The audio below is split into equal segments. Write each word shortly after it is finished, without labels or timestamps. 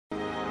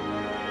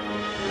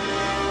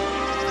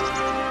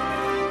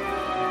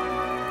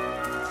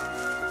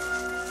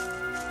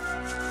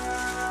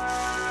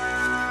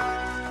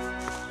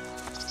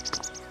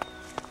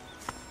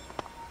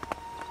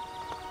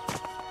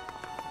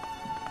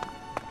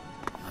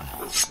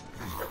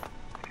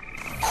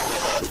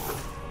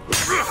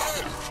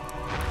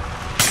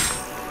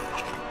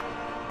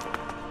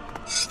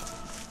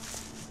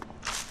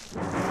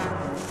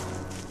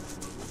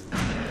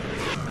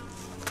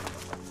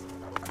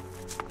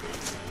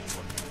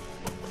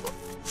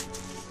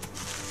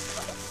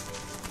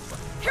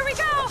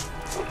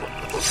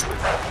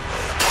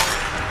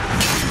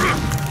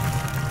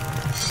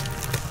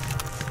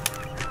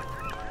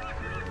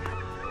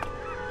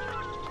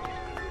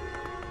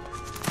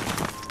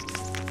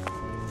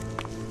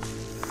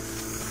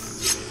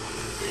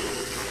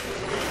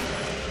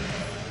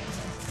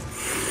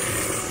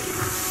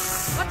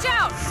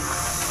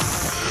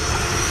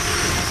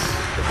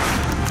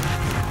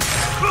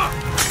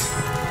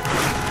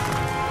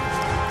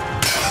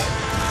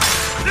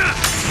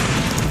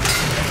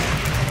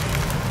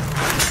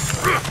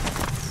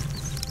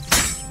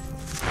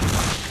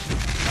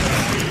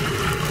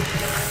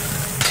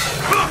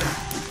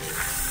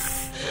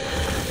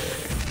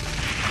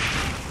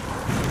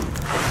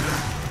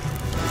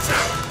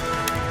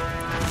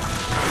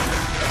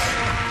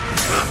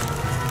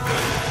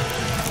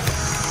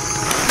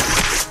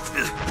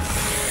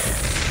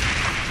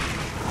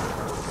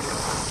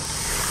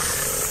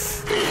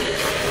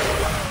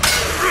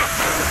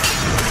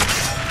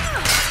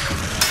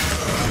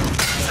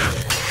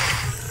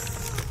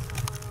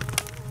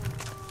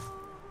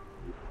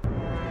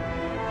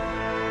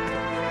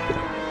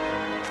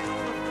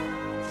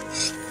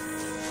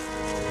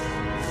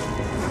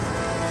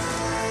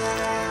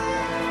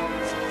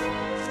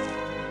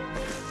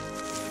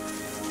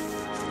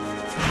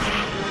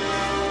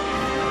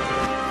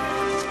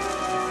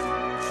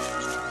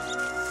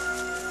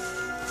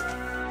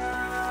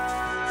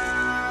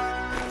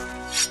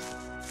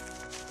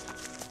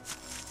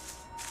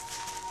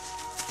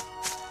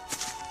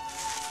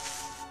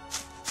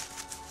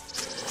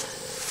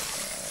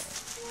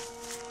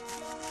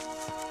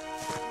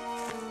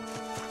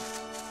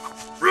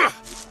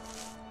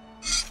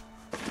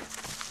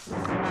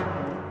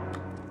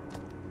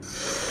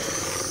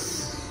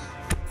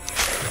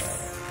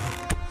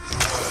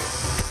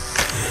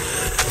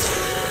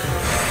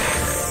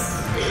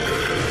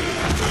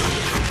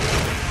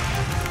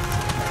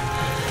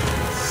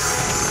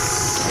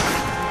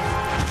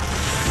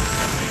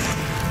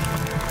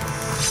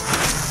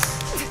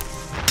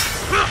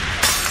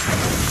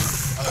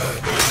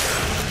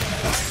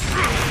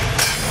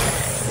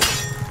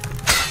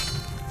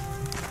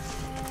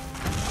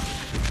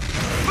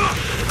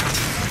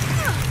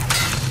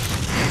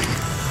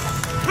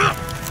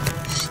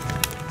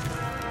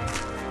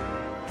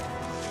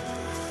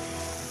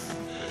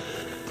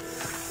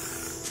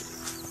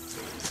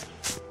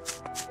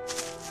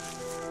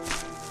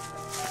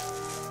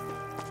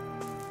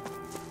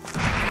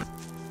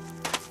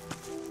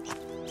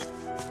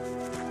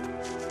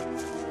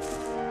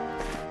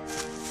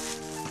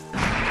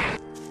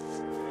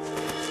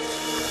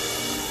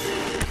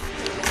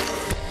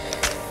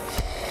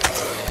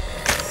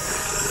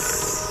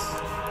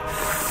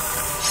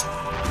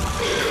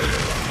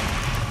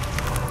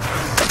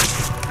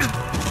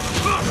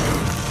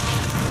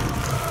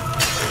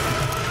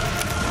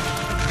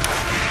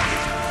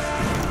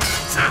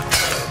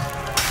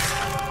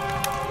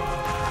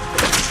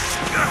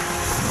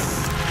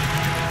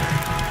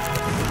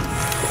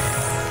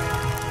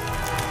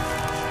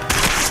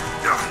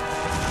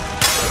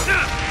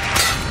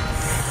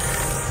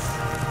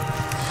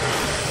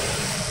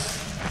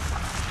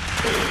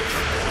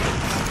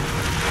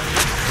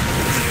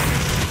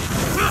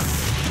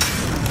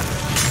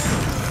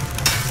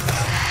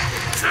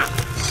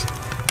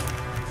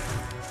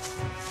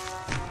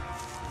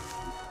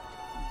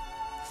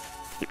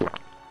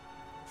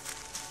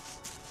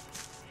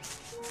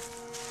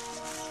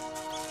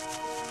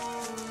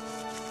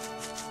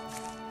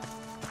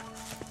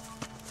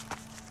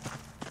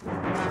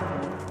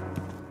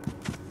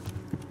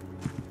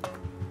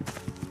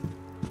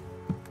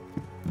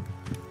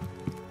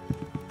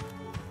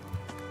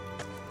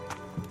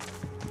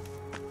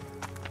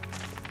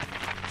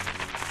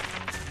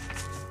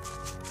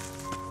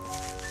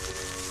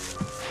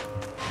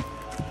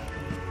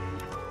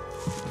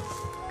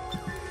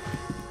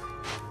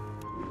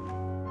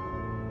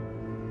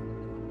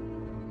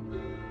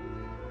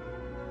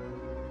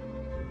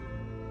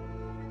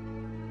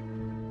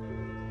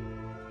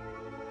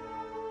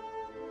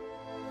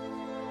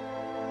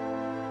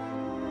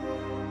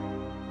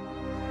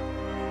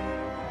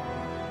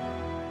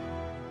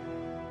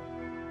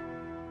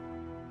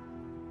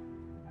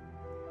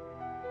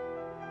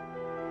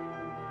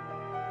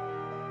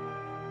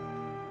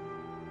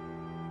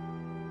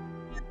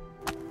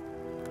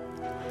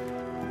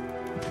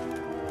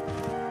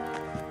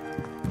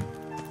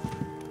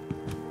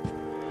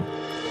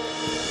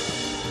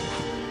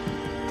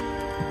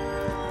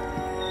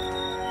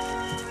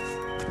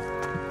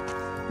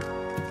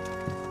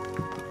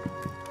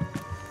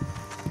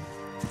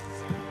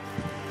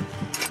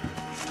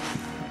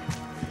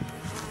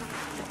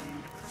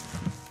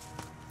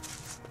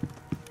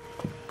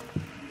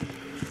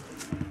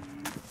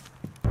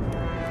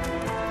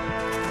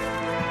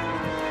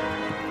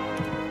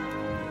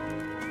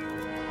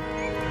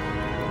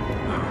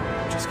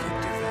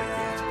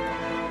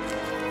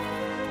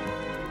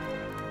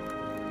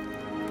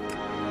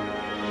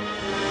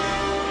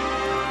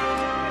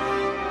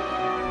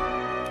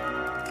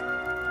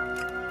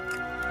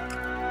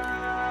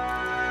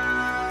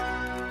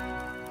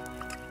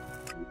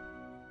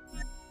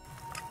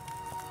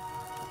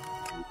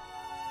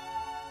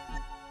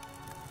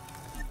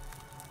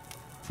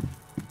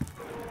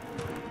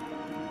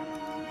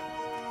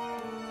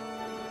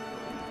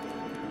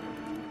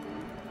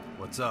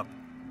What's up?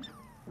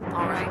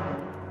 All right.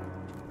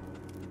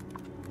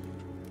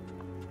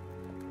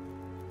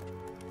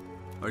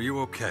 Are you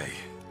okay?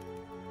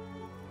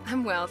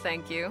 I'm well,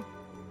 thank you.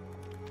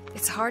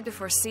 It's hard to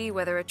foresee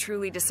whether a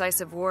truly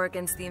decisive war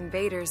against the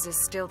invaders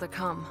is still to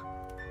come.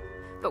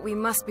 But we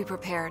must be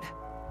prepared.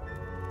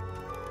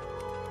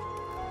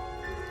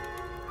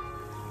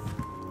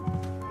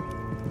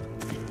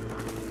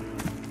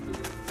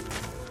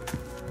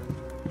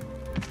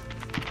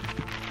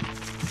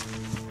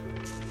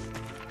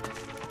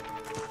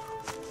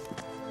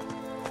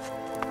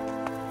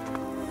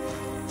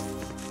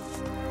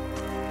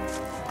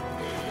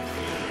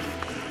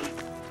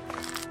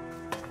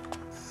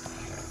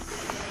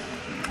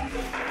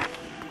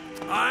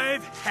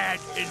 I've had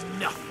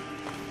enough.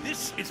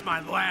 This is my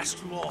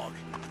last log.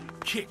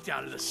 Kicked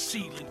out of the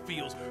seedling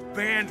fields,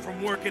 banned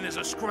from working as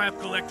a scrap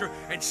collector,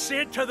 and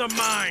sent to the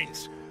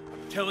mines.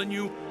 I'm telling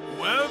you,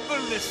 whoever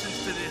listens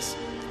to this,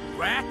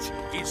 Rat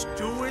is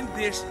doing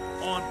this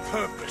on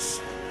purpose.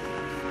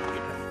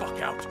 Get the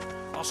fuck out.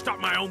 I'll start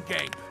my own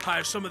gang,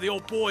 hire some of the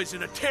old boys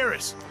in a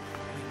terrace.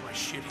 Leave my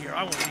shit here,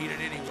 I won't need it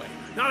anyway.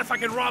 Not if I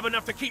can rob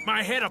enough to keep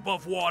my head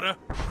above water.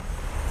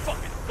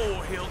 Fucking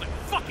four-hilled and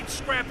fucking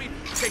scrappy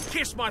can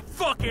kiss my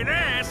fucking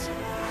ass!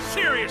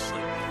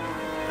 Seriously!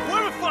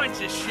 Whoever finds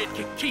this shit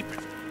can keep it.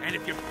 And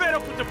if you're fed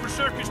up with the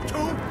Berserkers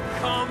too,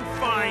 come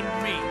find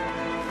me.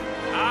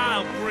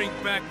 I'll bring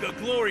back the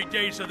glory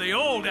days of the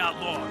old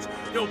outlaws.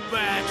 No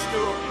Baxter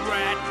or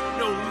Rat,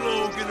 no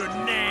Logan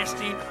or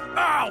Nasty.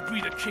 I'll be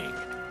the king.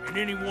 And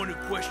anyone who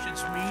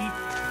questions me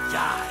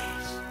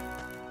dies.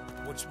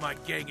 Once my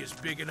gang is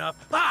big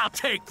enough, I'll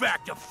take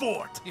back the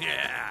fort.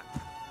 Yeah.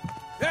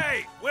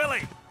 Hey,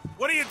 Willie!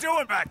 What are you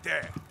doing back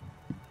there?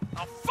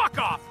 Oh, fuck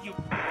off, you...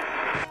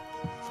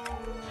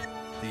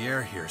 The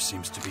air here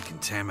seems to be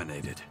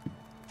contaminated.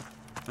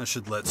 I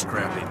should let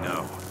Scrappy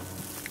know.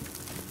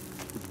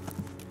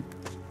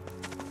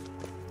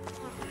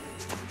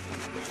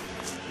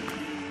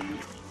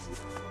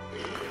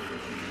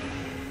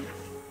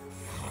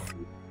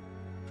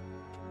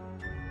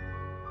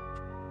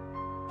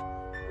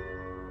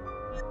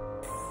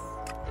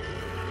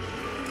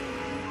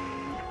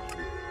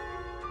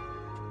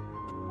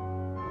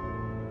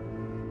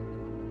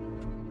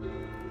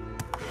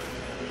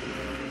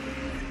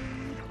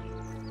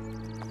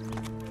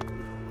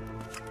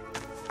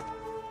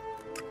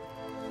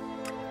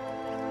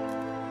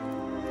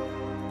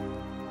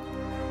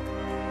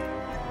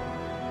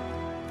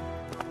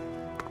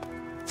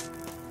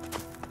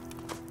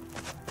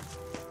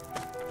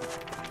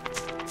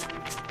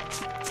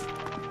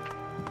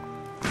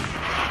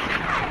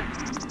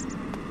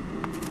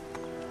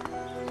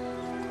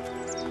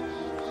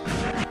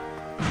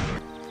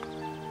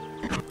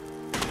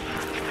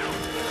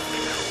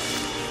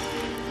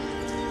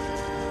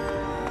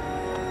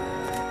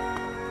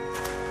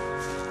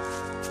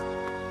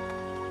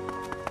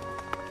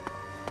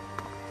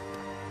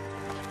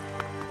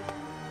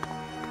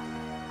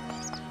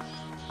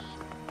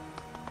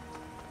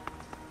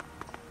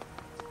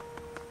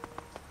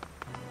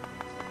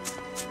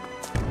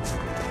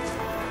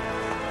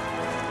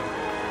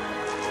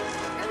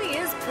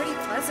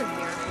 Pleasant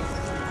here.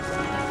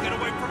 Get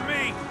away from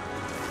me!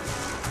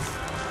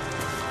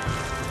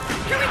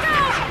 Here we go!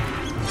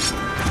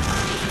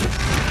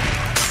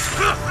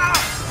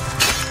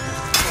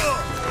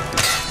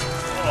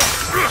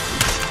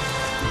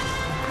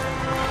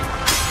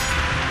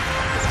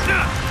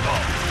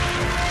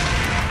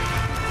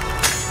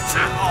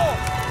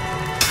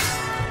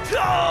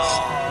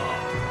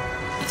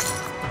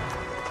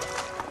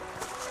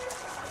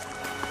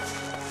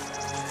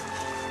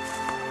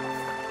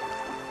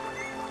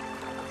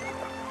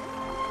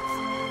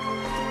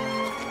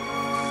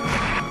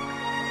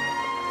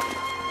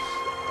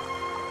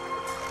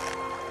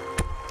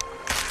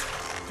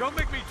 Don't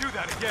make me do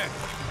that again!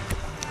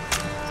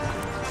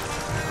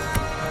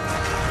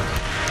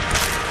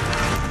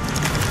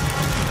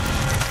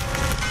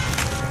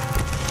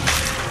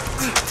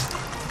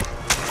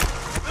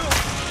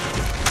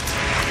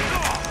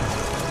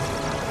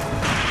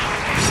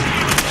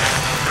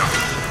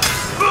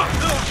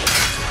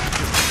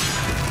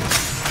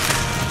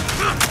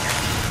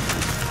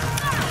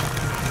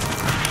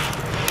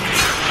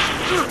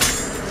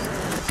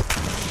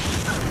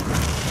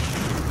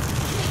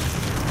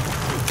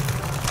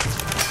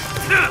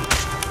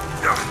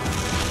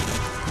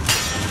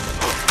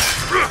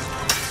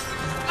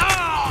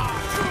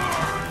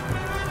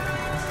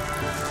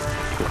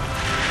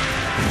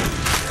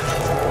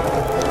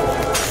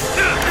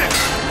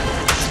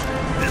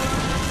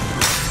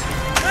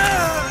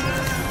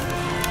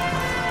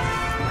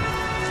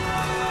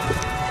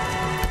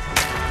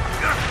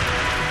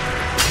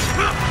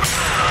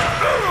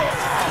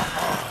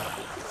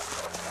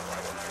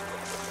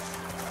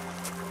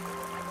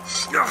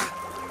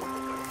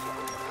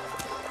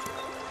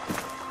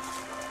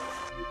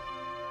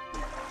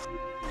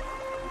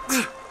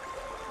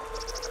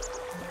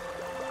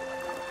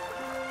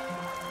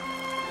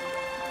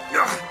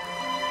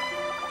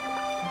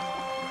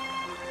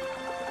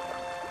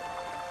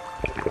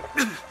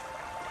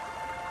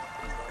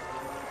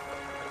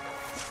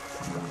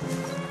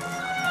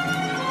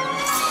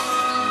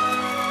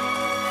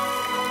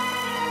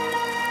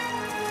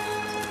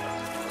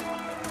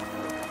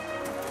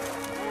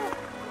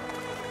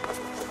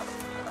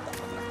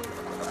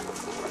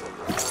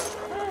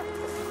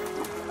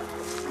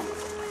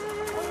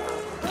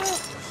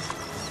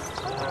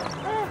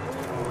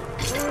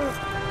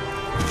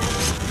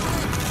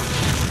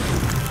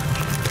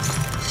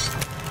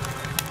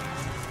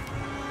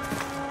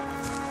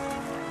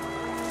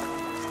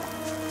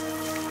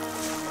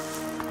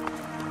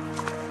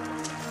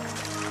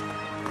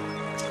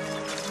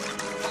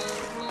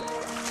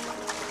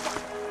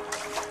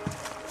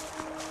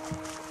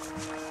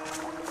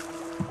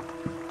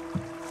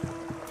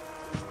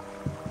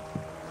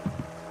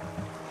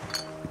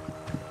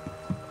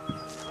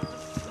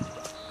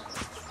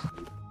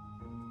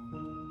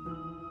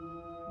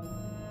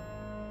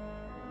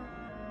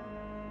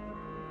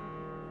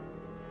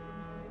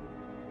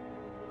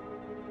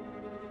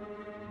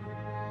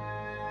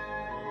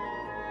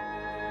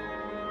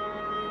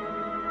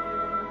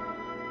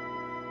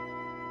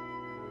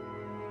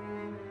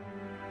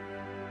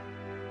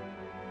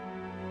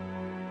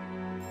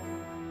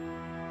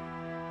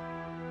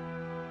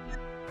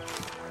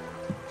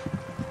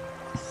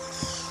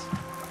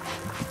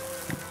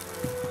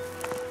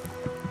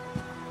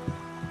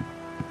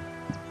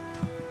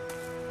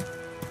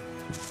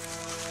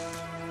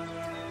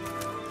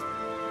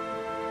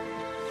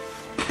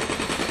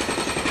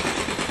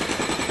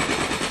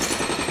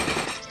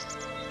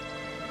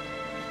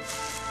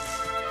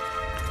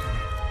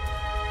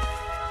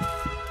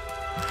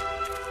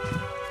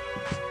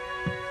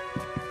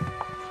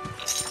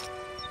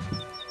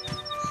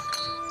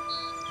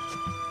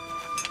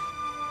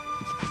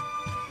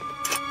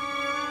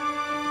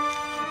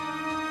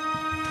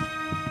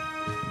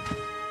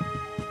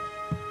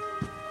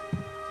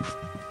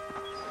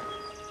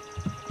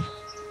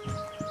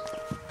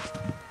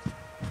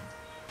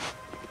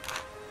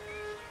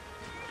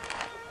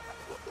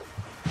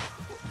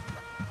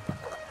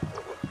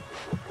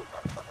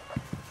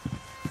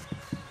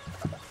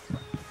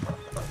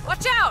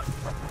 Watch out!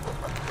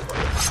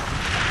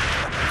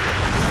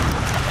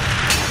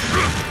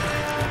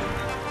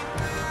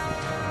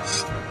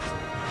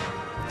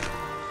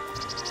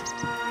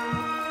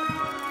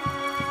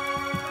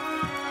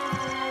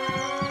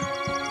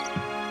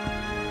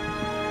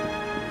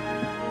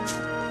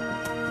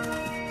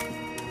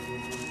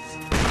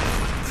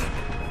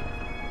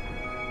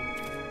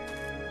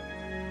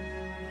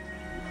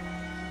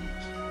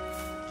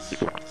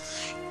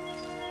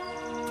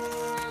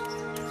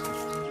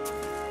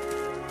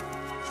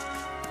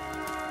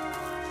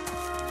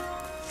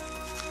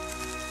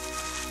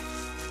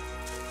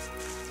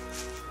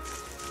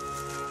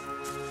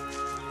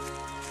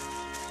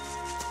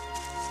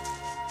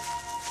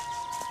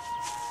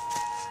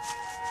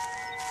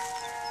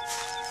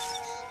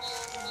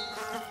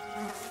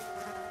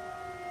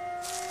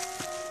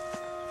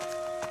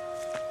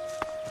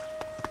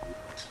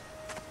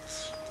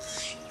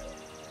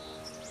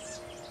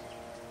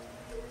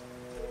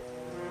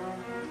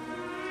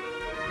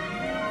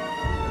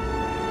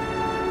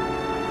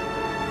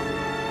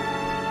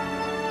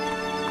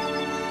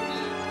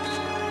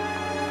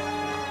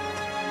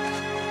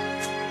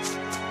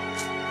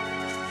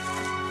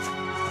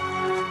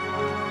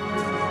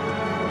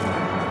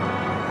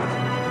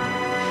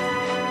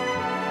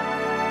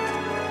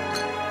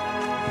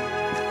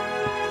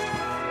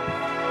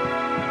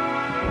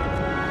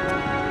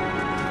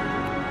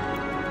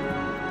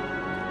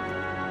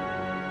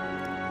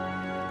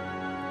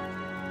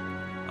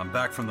 I'm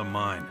back from the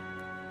mine.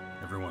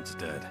 Everyone's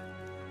dead.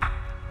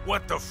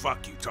 What the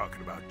fuck you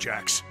talking about,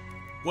 Jax?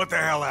 What the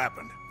hell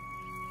happened?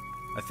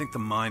 I think the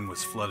mine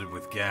was flooded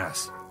with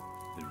gas.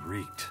 It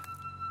reeked.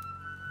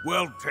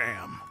 Well,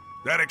 damn.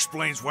 That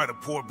explains why the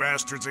poor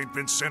bastards ain't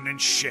been sending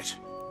shit.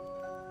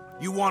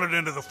 You wanted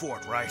into the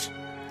fort, right?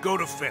 Go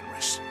to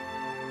Fenris.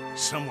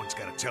 Someone's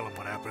gotta tell him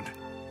what happened.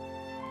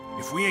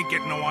 If we ain't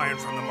getting no iron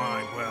from the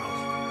mine,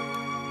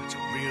 well, it's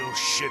a real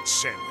shit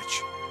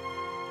sandwich.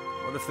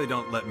 What if they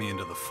don't let me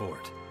into the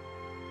fort?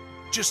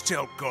 Just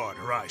tell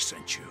Gardner I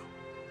sent you.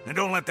 And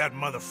don't let that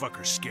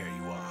motherfucker scare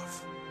you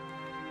off.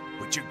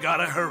 But you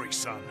gotta hurry,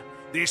 son.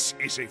 This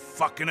is a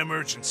fucking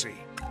emergency.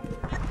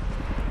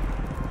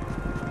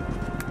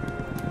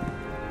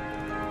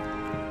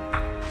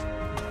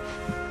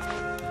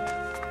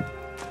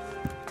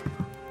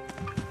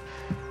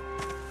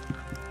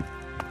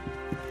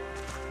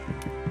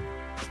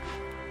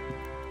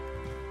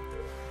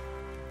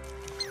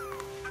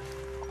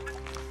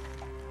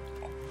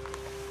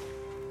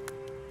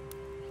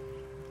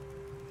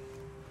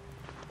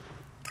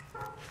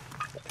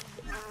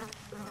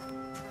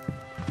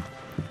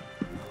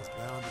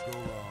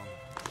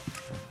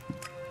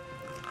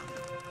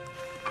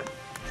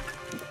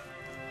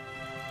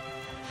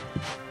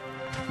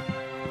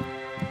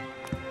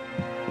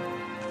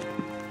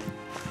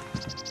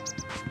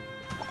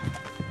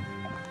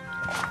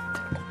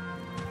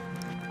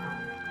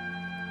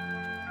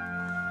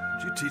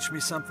 Did you teach me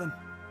something?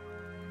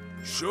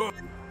 Sure.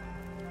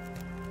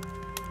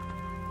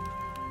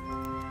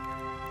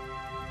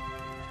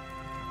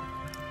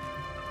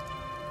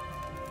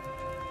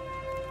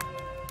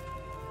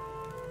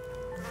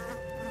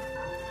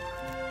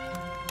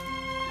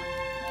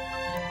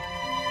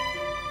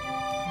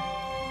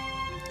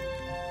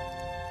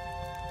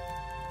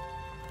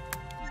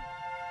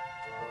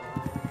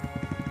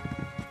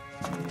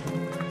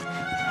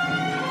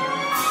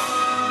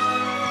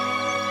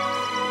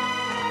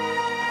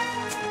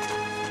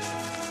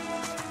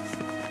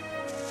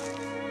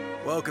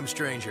 Welcome,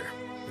 stranger.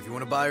 If you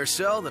want to buy or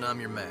sell, then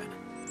I'm your man.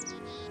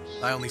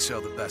 I only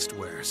sell the best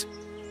wares.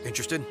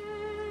 Interested?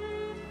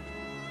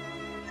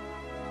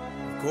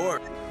 Of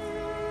course.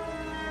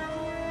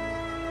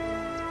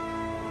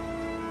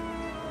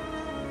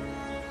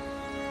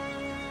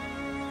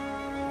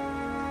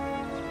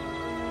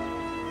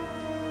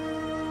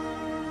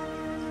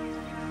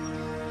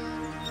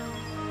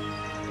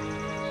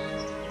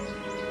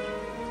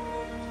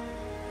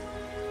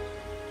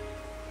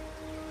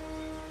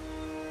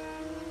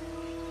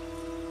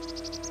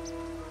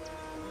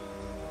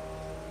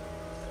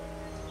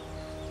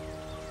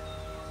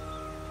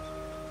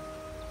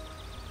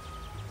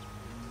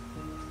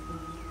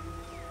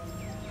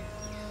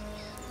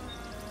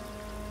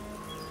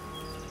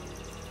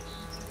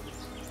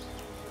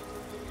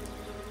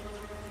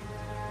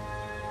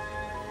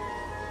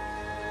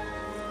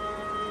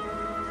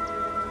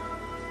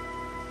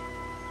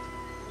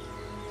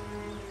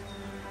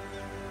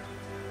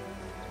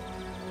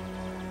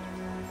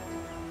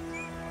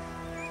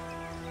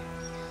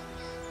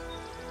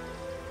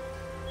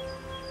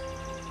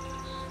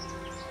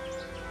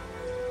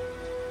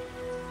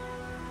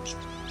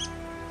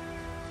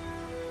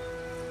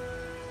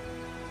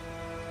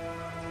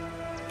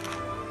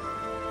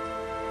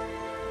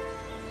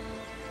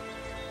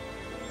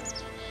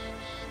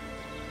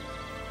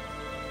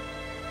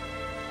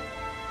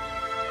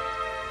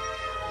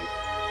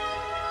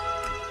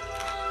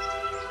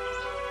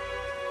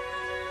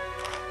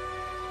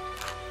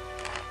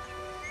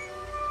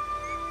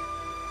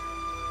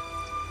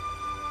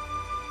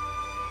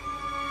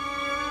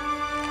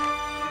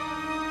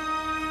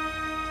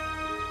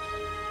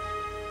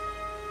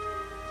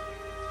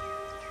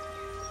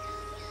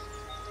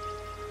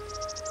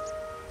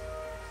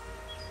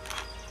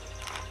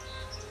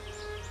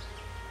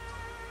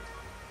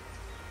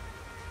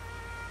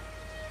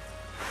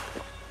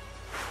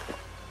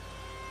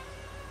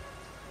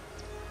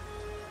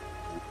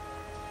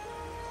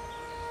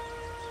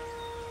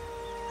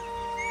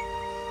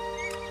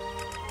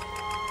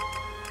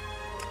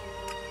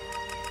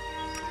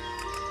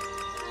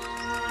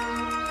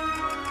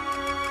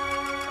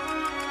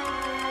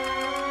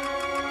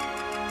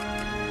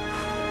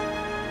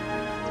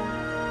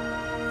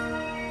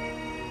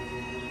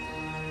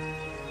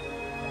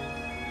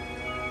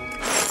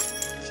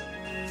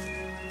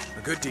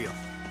 A good deal.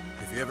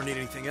 If you ever need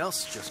anything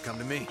else, just come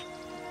to me.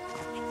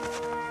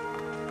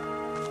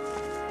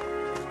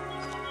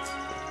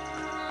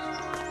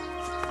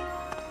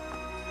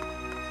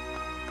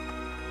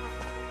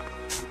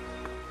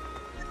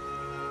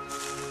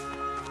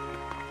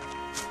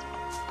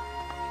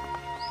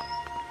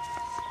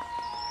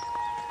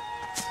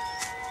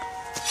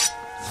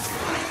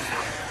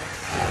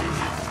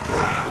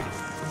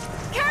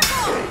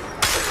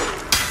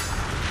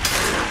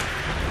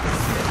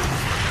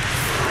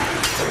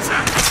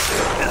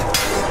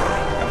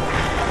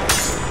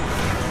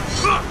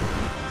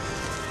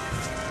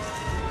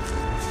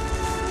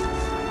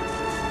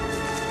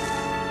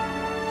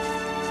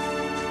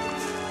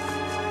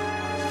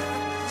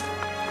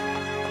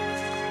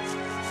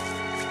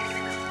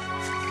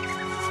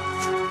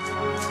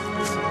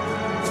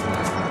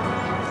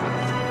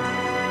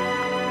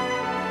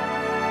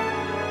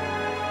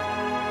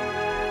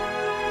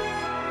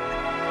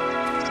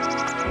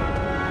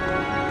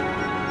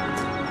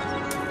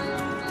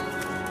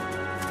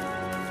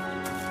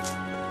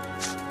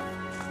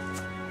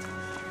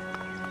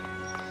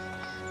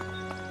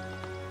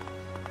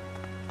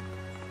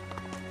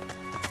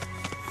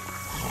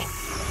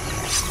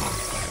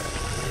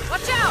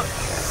 Watch out!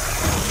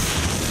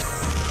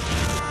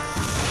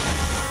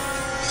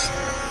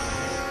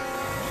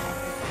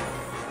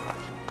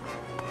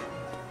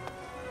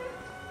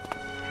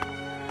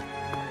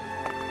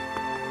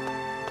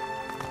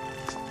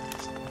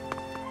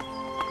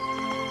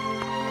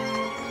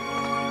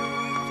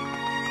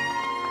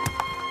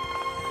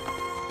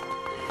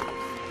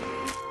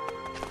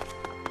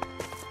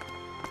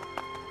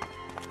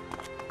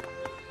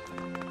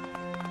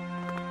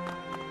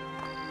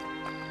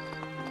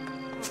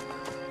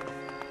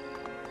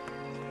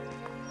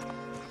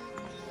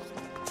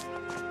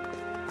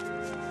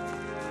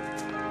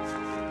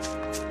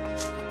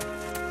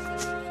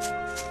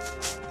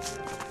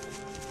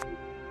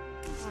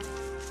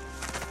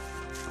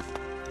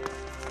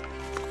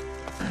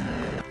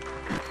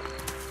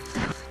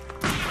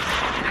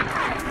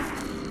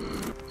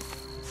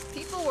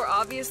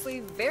 Obviously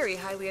very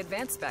highly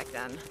advanced back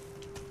then.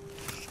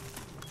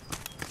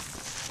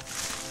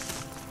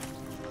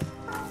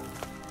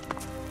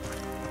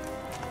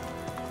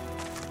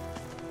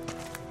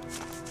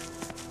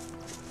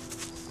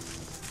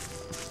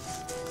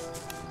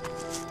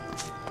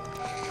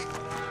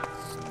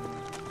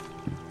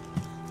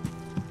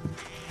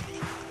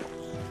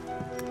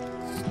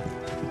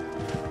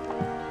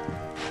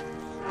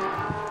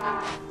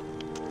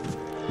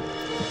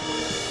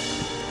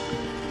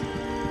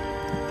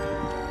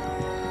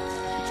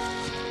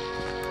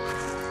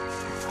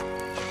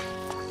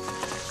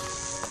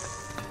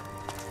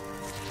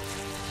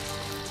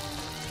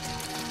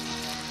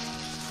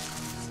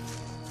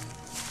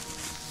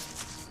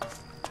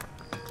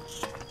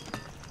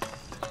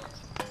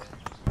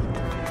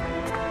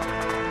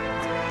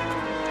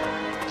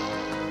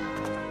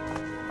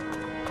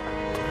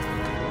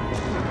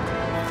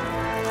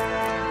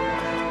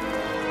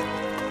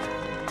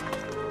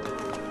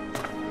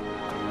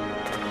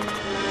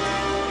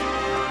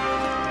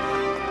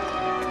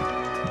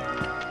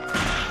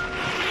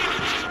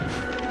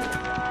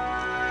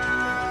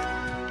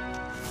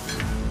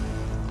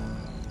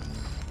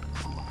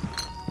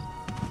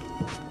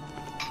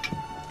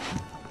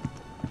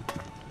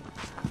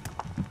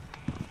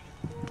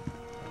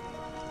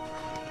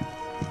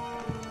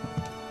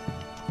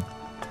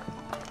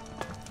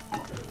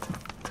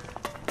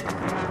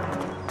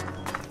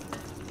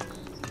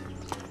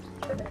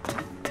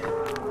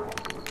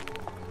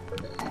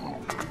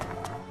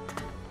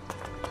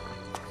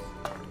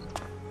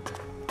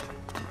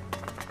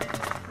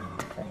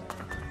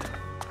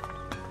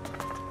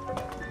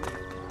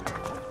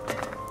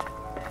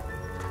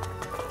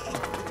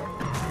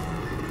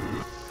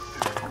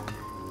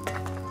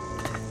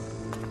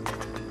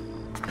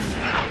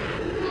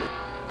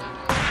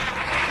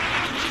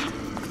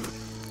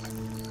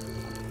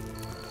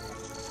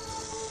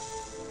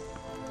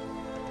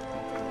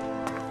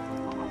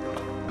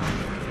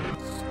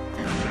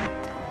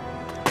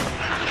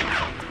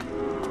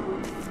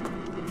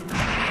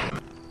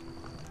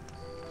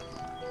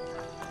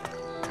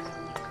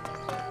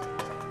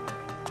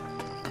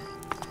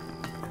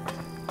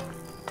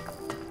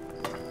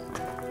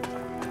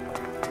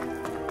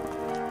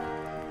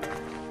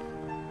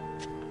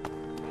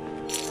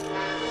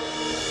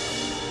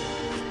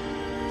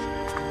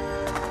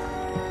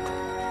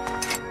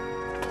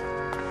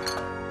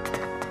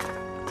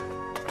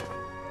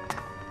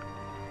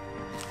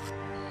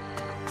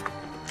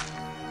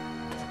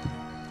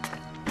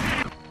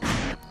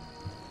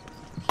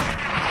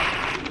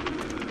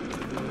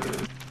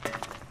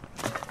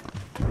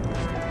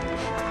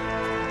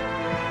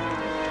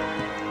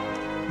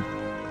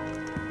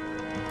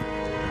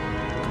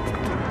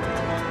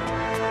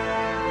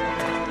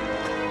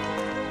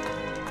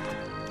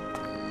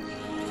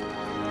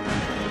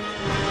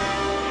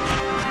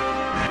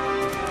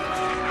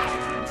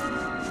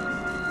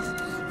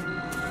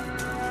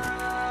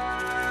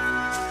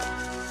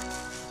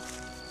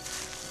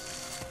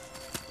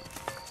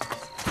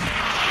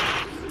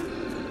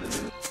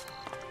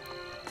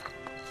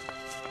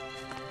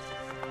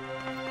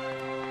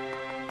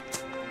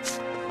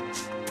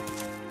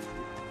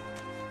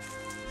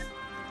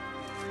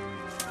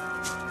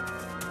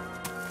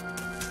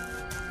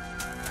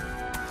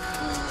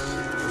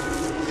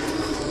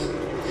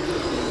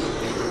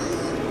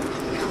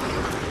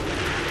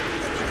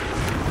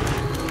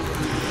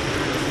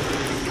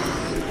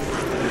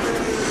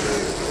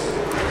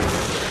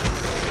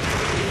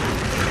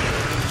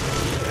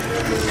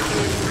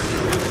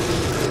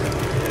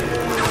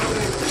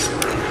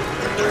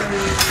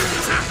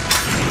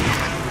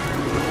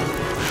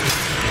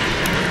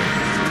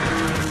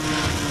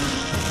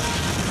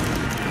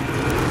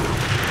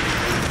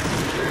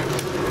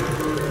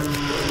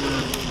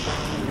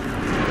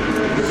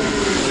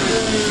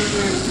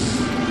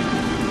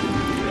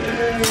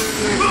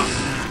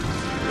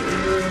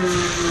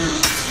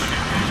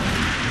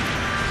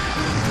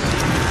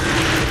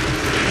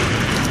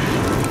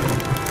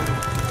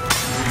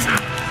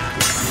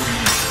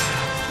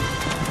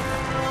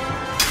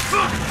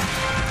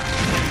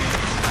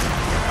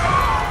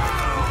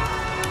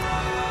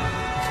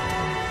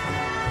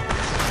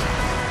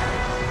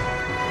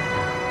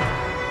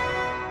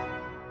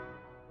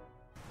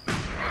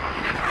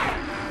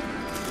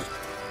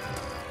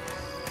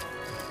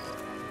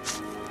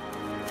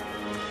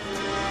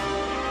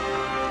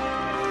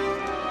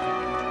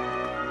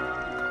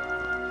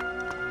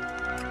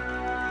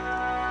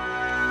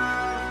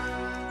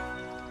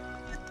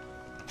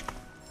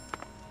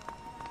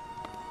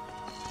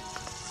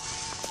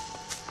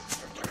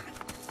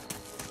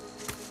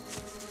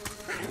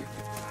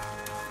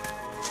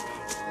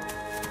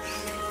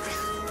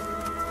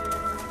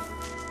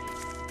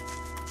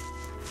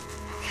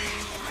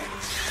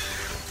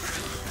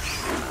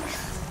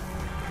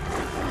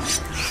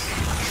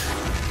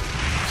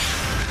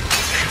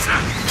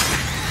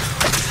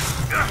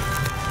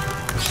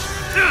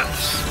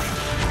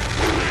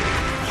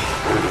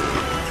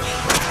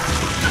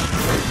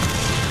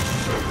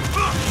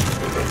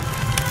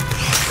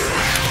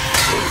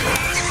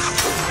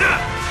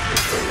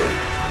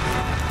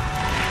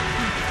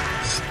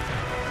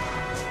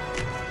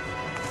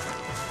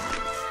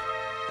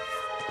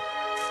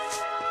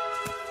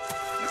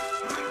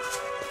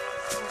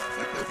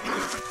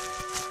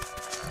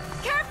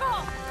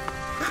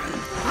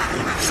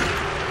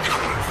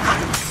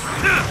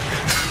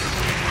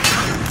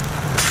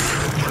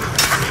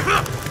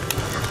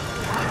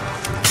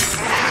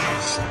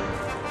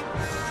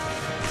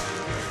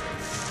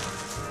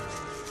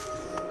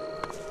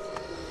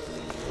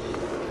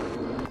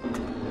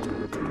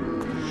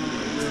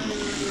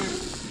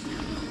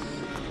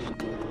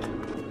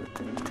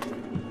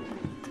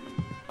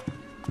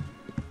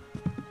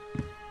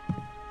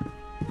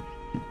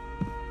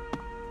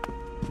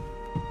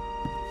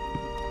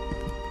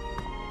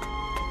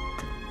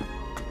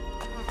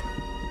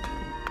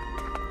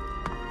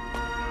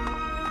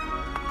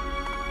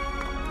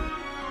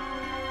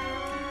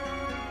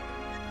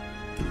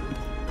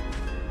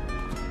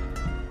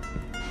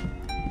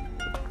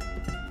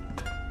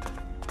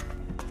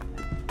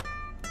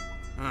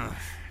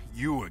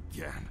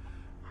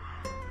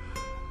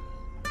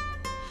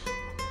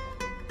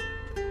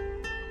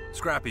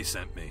 Scrappy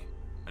sent me.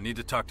 I need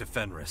to talk to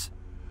Fenris.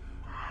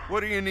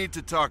 What do you need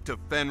to talk to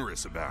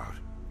Fenris about?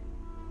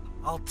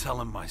 I'll tell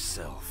him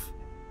myself.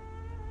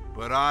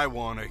 But I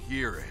want to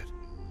hear it.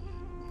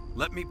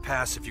 Let me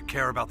pass if you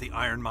care about the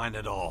Iron Mine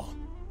at all.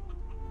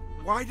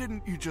 Why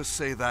didn't you just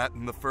say that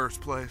in the first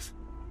place?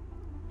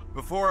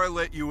 Before I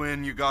let you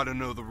in, you gotta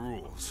know the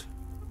rules.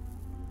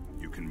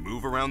 You can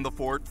move around the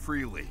fort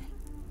freely.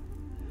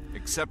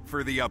 Except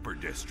for the upper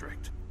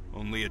district.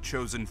 Only a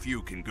chosen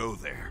few can go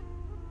there.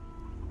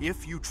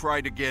 If you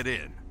try to get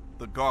in,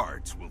 the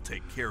guards will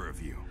take care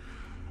of you.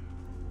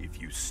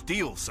 If you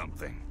steal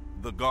something,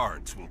 the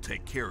guards will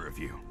take care of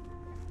you.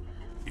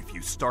 If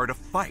you start a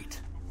fight,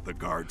 the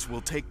guards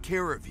will take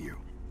care of you.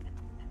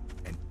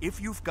 And if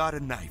you've got a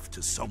knife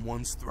to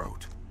someone's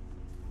throat...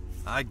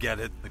 I get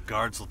it. The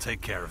guards will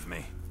take care of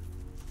me.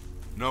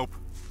 Nope.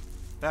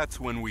 That's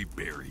when we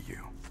bury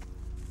you.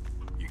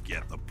 You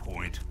get the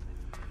point?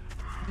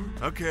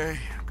 Okay,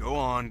 go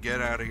on,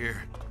 get out of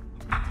here.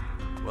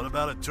 What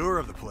about a tour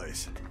of the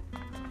place?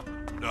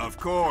 Of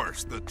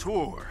course, the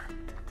tour.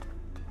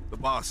 The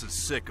boss is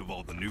sick of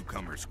all the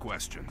newcomers'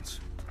 questions.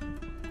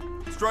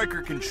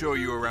 Stryker can show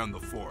you around the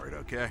fort,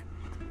 okay?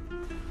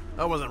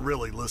 I wasn't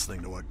really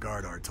listening to what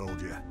Gardar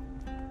told you.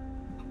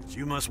 But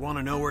you must want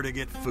to know where to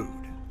get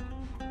food.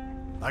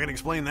 I can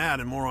explain that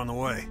and more on the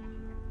way.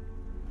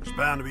 There's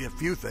bound to be a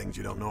few things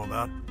you don't know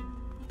about.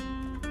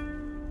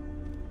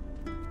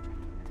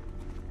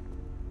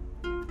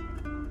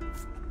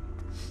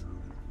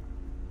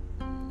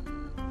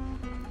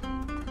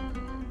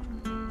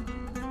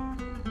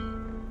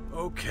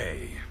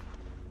 Okay.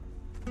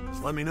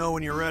 Just let me know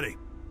when you're ready.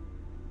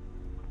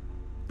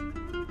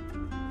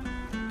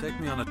 Take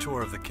me on a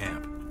tour of the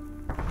camp.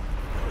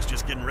 I was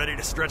just getting ready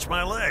to stretch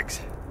my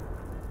legs.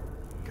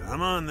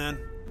 Come on, then.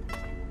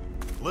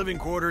 Living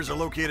quarters are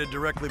located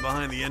directly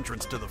behind the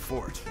entrance to the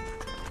fort.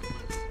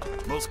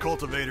 Most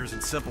cultivators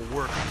and simple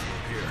workers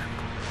live here.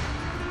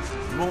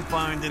 You won't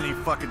find any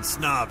fucking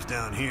snobs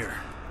down here.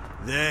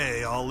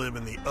 They all live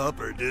in the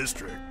upper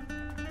district.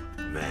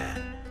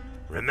 Man,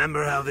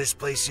 remember how this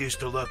place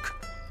used to look?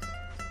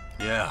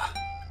 Yeah.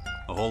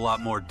 A whole lot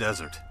more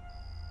desert.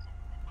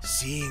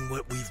 Seeing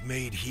what we've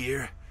made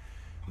here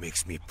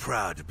makes me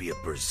proud to be a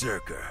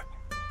berserker.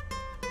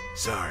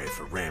 Sorry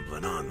for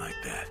rambling on like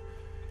that.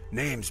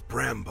 Name's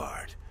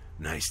Brambard.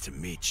 Nice to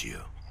meet you.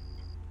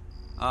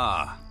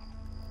 Ah.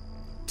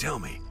 Tell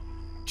me,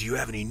 do you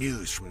have any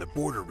news from the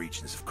border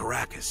regions of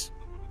Caracas?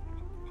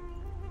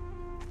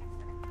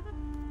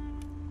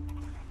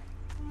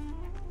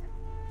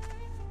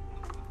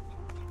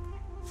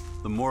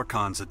 The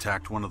Morcons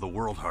attacked one of the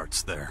World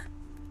Hearts there.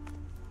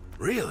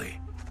 Really?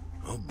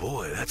 Oh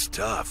boy, that's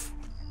tough.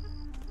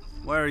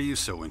 Why are you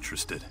so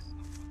interested?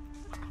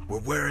 We're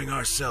wearing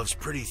ourselves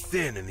pretty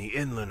thin in the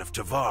inland of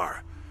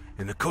Tavar,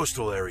 in the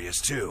coastal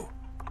areas too.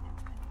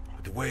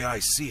 But the way I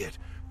see it,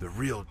 the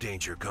real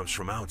danger comes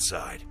from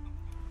outside.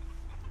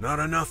 Not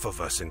enough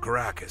of us in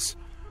Caracas.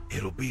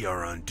 It'll be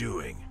our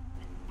undoing.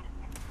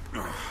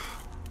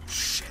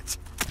 Shit.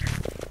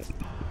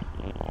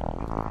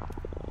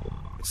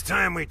 It's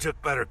time we took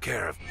better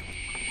care of.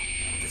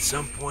 At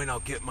some point,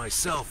 I'll get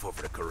myself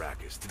over to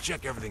Caracas to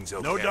check everything's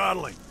okay. No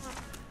dawdling.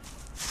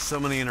 So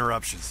many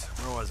interruptions.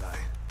 Where was I?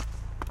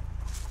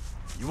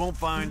 You won't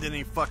find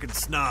any fucking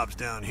snobs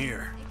down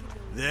here.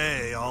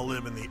 They all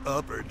live in the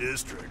upper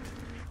district.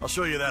 I'll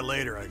show you that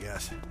later, I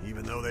guess,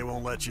 even though they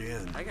won't let you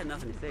in. I got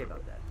nothing to say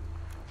about that.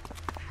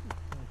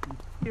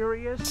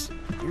 Curious?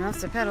 Enough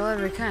to peddle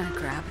every kind of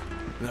crap.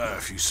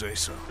 If you say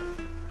so.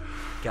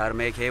 Gotta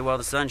make hay while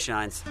the sun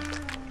shines.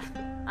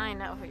 I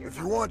know who you're If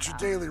you want your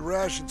daily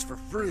rations for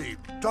free,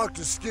 talk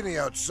to Skinny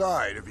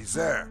outside if he's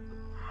there.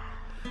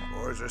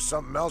 Or is there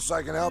something else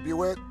I can help you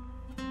with?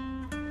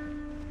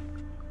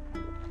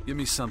 Give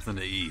me something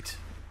to eat.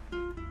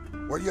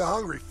 What are you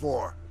hungry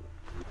for?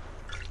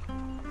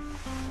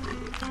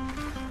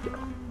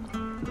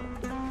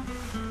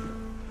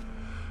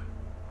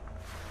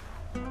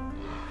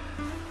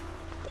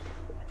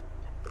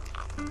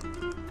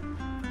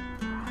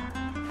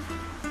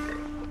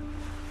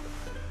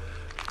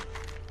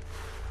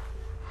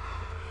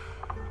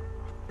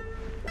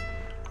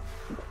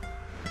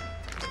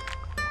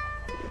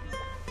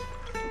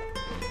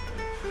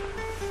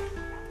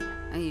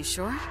 Are you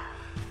sure?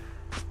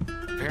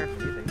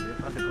 Apparently they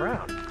live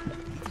underground.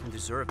 You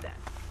deserve that.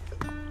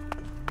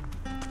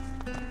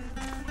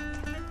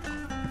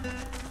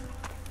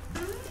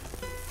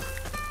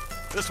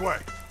 This way.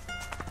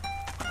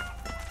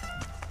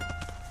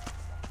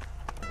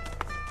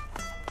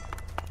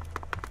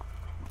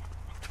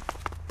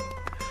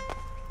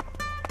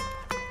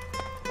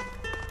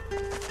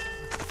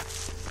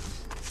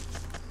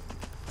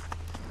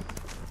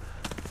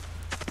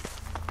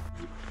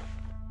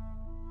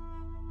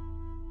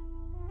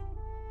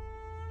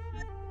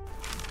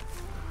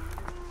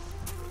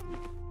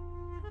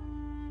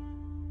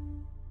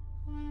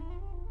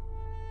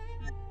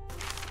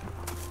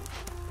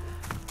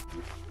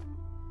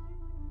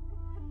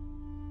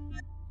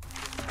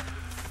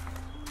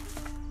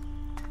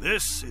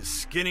 This is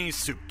Skinny's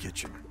Soup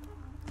Kitchen.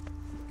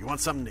 You want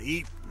something to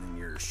eat and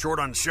you're short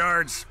on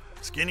shards,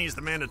 Skinny's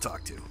the man to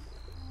talk to. You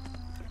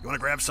want to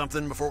grab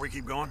something before we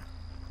keep going?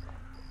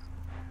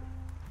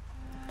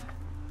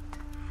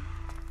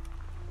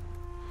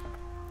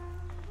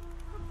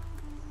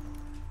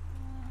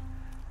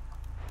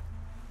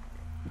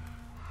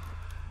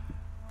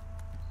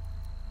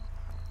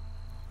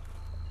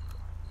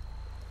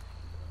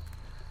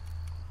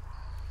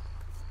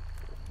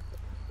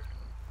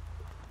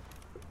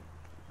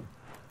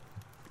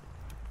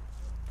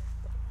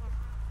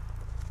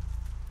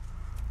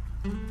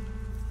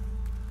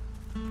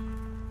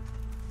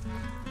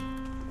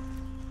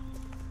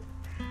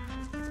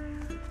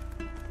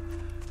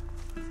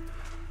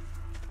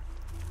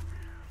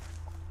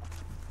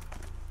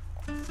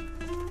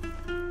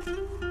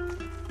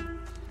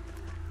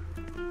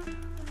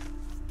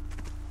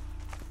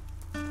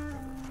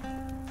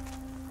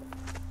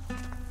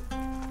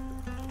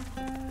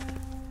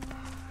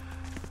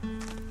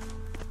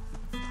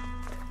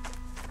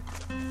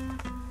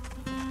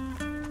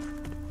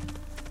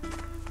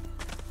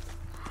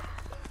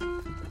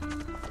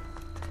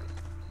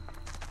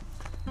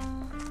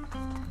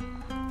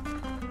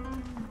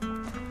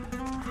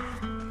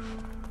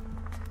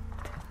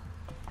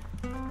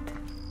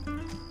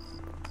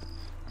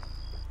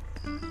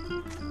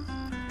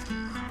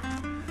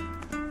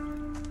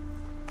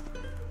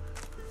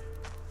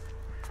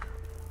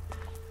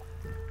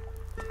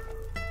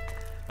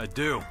 I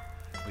do.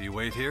 Will you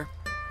wait here?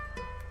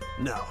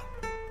 No.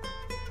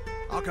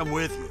 I'll come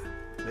with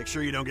you. Make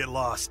sure you don't get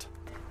lost.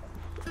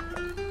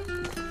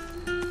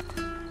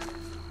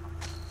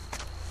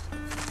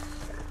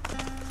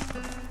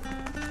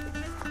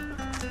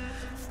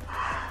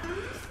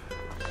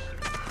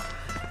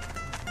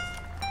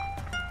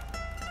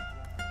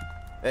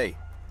 Hey,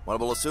 want a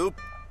bowl of soup?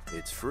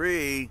 It's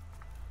free.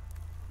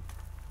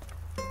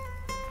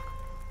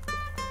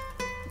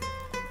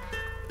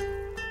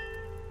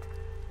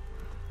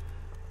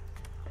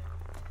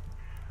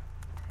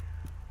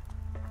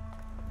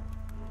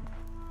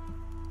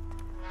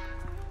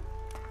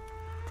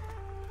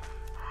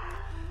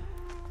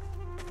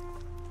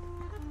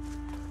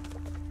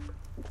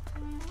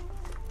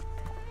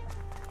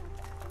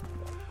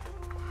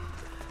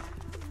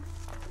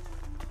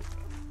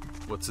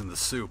 What's in the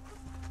soup?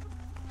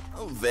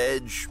 Oh,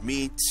 veg,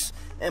 meats,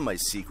 and my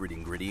secret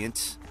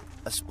ingredient,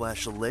 a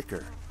splash of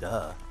liquor.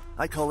 Duh.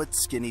 I call it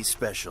Skinny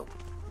Special.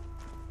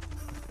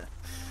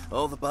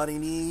 All the body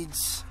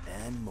needs,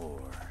 and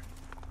more.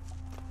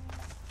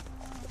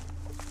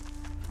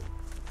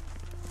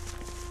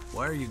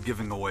 Why are you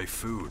giving away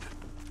food?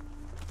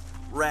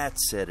 Rat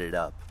set it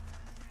up.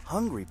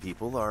 Hungry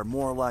people are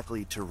more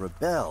likely to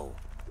rebel.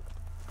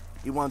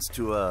 He wants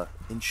to,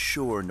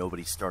 ensure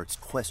nobody starts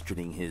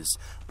questioning his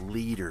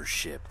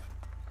leadership.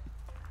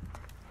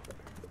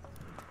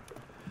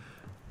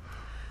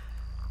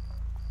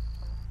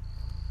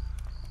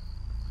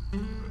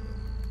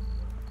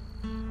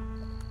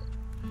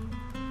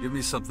 Give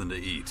me something to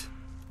eat.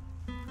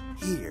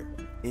 Here,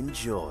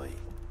 enjoy.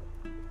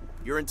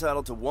 You're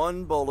entitled to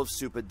one bowl of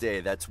soup a day,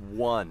 that's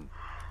one.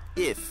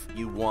 If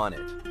you want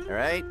it,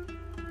 alright?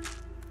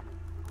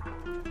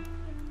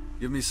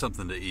 Give me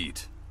something to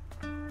eat.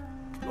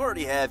 You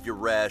already have your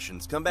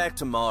rations. Come back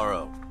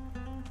tomorrow.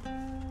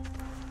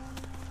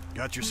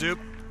 Got your soup?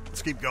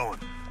 Let's keep going.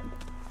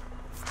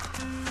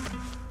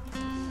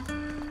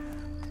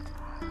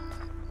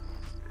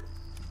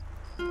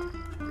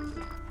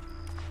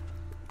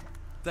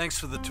 Thanks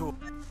for the tour.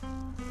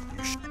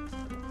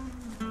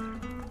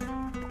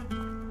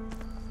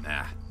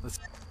 Nah, let's...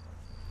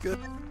 Good.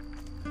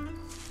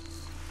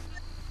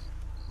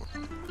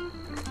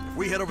 If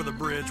we head over the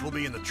bridge, we'll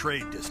be in the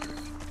trade district.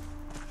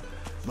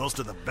 Most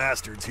of the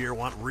bastards here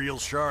want real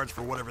shards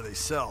for whatever they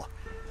sell.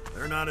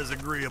 They're not as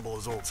agreeable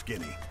as old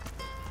Skinny.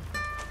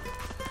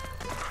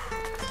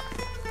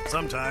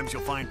 Sometimes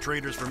you'll find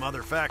traders from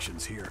other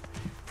factions here.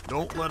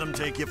 Don't let them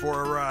take you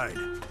for a ride.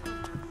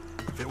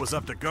 If it was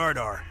up to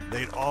Gardar,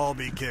 they'd all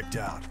be kicked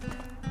out.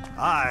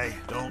 I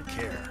don't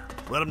care.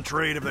 Let them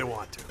trade if they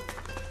want to.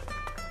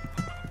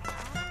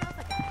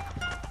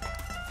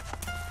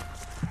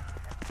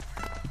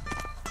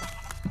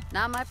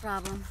 Not my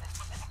problem.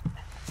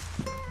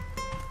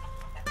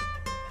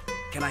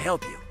 Can I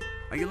help you?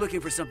 Are you looking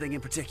for something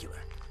in particular?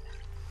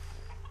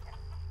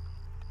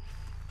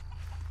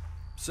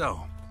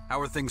 So, how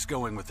are things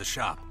going with the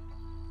shop?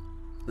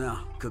 No,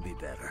 could be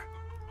better.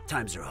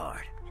 Times are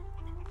hard.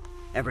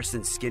 Ever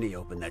since Skinny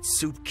opened that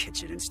soup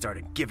kitchen and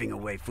started giving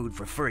away food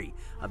for free,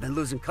 I've been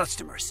losing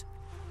customers.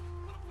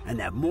 And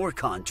that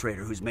Morcon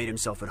trader who's made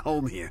himself at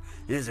home here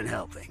isn't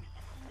helping.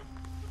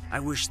 I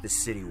wish the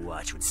City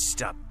Watch would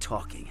stop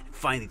talking and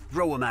finally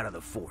throw him out of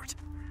the fort.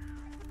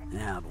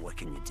 Yeah, but what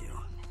can you do?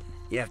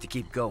 You have to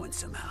keep going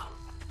somehow.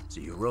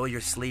 So you roll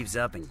your sleeves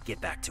up and get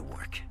back to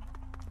work.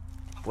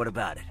 What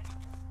about it?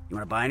 You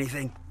want to buy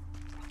anything?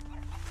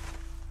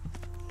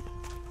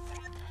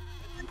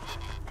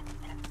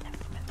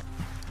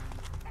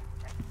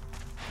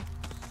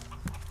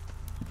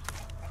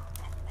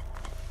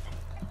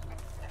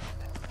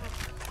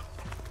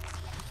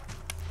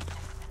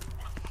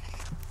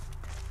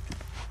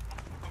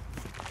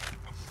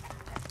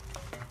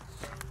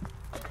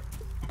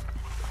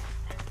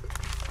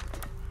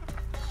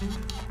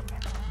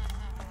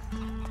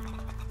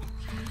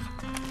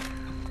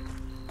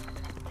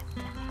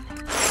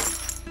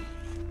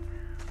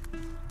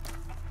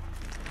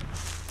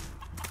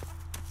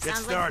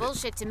 Sounds like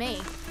bullshit to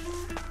me.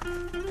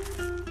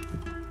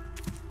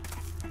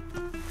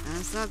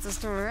 That's not the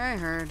story I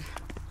heard.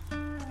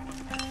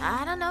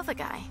 I don't know the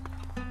guy.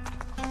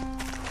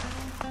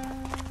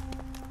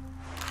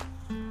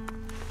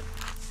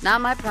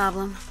 Not my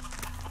problem.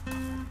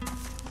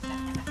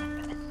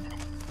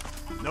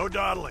 No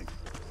dawdling.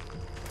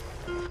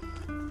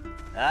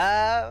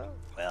 Ah,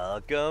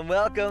 welcome,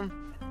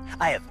 welcome.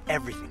 I have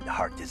everything the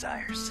heart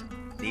desires.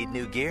 Need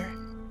new gear?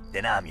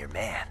 Then I'm your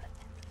man.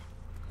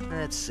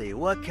 Let's see,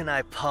 what can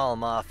I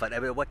palm off on? I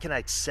mean, what can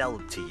I sell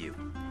to you?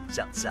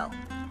 Sell.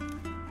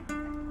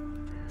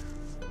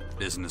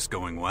 Business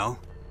going well?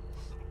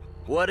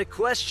 What a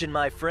question,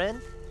 my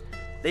friend.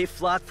 They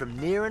flock from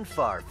near and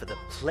far for the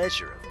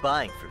pleasure of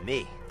buying from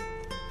me.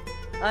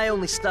 I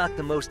only stock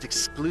the most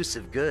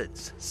exclusive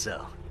goods,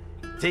 so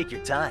take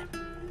your time,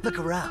 look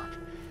around,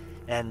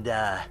 and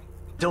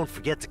don't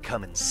forget to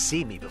come and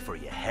see me before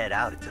you head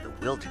out into the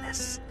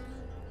wilderness.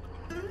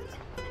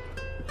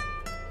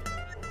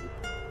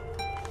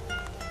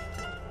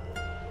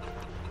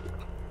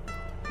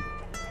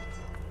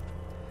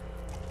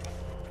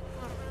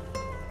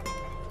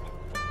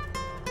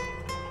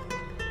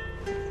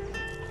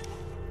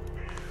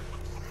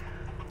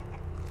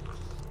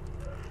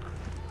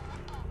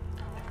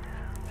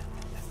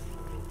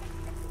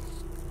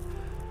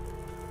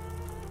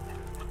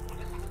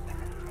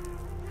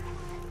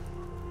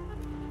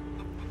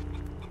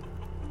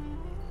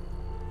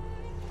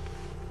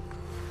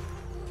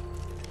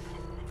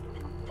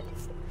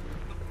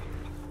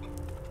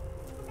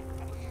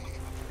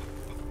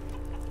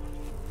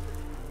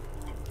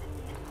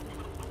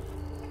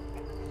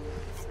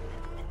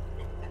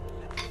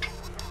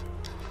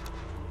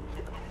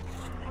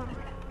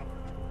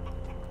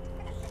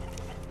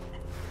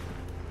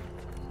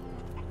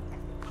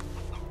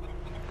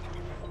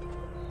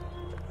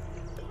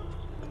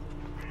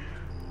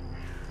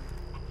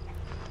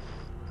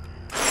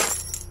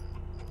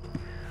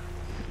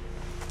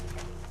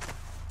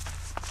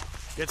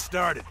 Get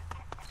started.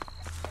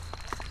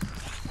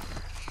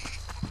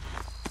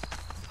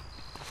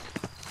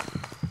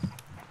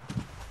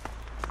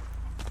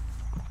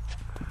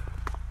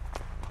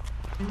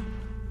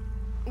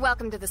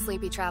 Welcome to the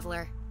Sleepy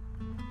Traveler.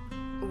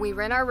 We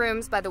rent our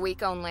rooms by the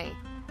week only.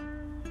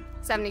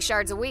 70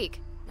 shards a week.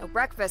 No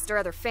breakfast or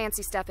other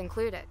fancy stuff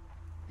included.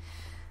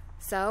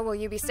 So, will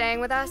you be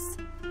staying with us?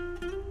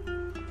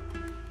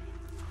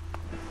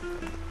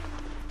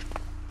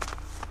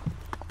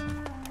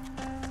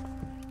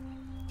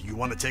 You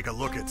want to take a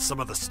look at some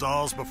of the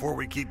stalls before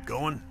we keep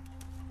going?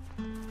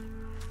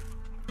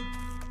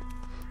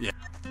 Yeah.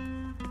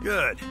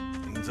 Good.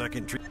 Means I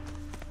can treat...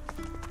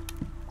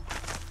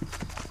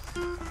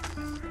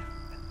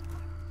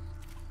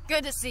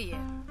 Good to see you.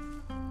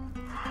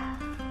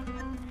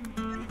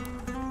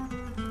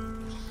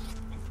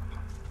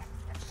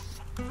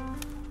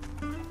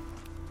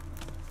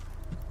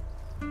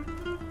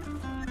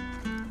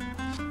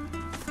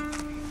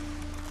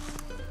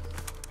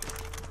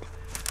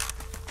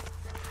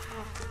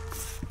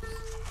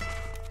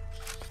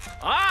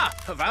 Ah,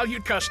 a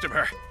valued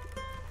customer.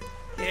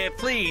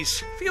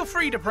 Please, feel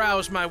free to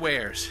browse my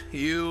wares.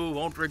 You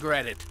won't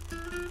regret it.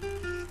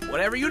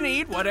 Whatever you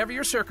need, whatever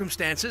your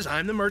circumstances,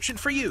 I'm the merchant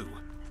for you.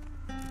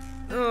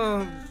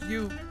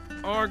 You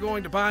are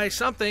going to buy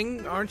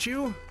something, aren't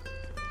you?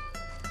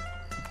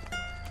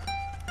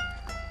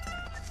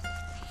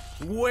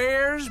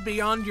 Wares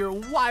beyond your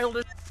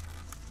wildest...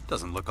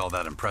 Doesn't look all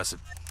that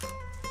impressive.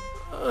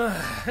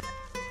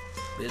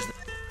 Business.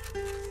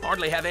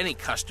 Hardly have any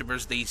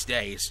customers these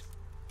days.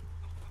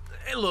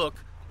 Hey, look,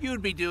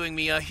 you'd be doing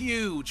me a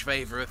huge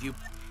favor if you...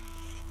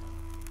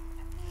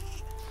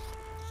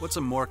 What's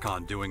a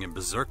Morcon doing in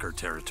Berserker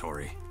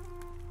territory?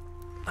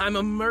 I'm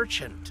a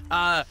merchant.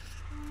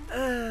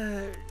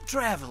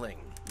 Traveling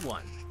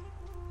one.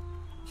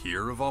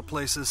 Here, of all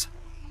places?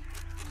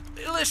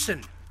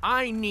 Listen,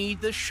 I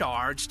need the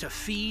shards to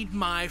feed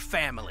my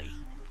family.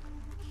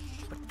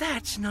 But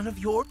that's none of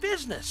your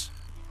business.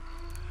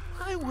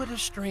 Why would a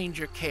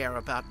stranger care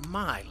about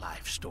my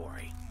life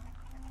story?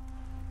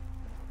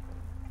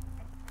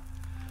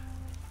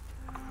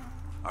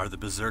 Are the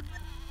Berserk...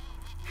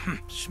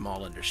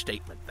 Small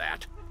understatement,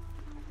 that.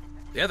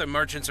 The other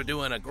merchants are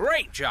doing a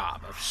great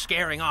job of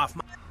scaring off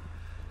my...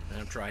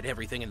 I've tried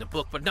everything in the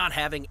book, but not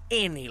having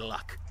any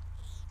luck.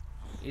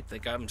 You'd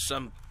think I'm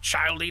some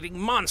child-eating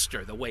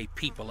monster the way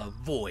people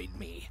avoid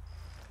me.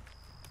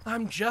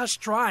 I'm just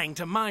trying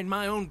to mind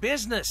my own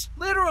business,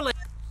 literally.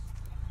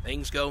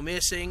 Things go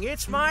missing,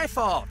 it's my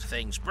fault.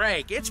 Things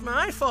break, it's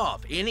my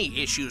fault.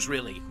 Any issues,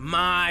 really,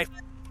 my...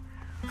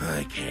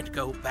 I can't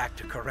go back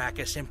to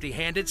Caracas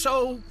empty-handed,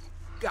 so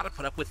gotta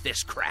put up with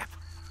this crap.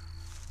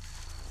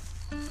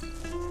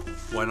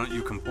 Why don't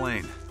you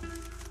complain?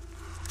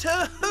 To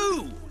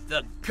who?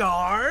 The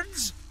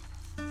guards?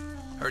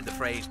 Heard the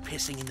phrase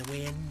pissing in the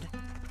wind?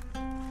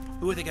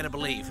 Who are they gonna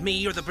believe,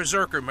 me or the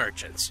Berserker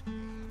merchants?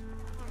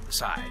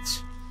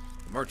 Besides,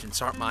 the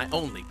merchants aren't my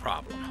only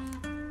problem.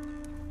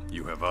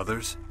 You have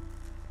others?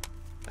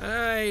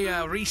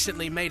 I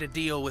recently made a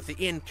deal with the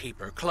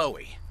innkeeper,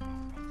 Chloe.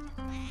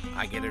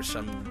 I get her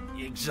some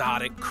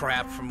exotic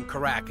crap from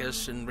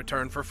Caracas in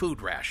return for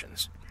food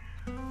rations.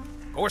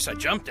 Of course, I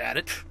jumped at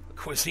it. The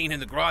cuisine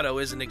in the grotto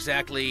isn't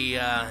exactly,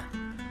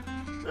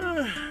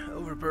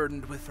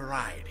 overburdened with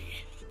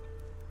variety.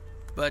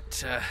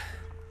 But,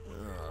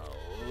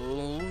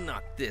 oh,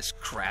 not this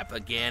crap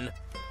again.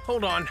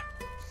 Hold on.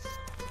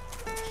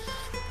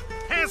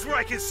 Hands where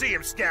I can see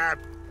him, Scab!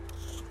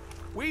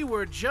 We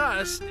were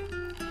just...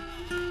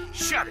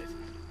 Shut it!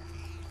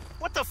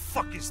 What the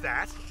fuck is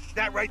that?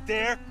 That right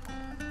there?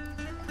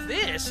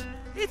 This?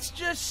 It's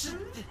just...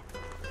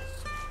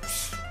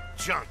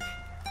 Junk.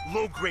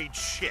 Low-grade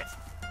shit.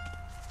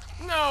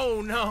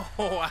 No,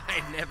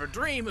 I'd never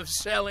dream of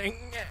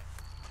selling...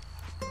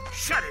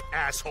 Shut it,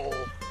 asshole!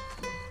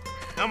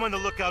 I'm on the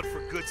lookout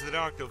for goods that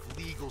aren't of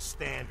legal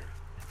standard.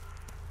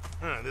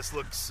 This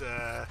looks,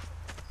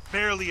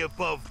 barely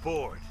above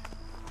board.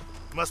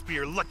 Must be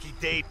your lucky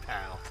day,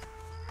 pal.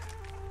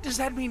 Does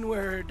that mean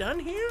we're done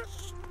here?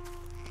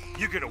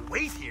 You're gonna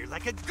wait here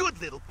like a good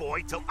little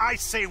boy till I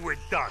say we're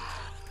done.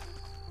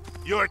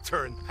 Your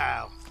turn,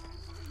 pal.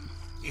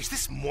 Is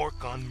this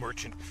Morcon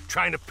merchant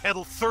trying to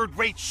peddle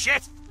third-rate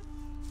shit?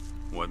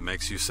 What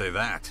makes you say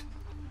that?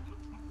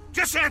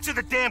 Just answer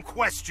the damn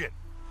question!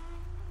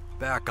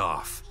 Back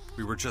off.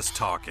 We were just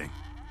talking.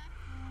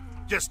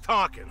 Just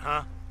talking,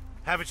 huh?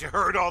 Haven't you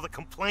heard all the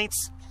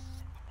complaints?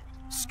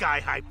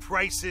 Sky-high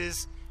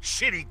prices,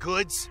 shitty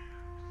goods.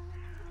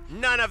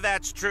 None of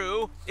that's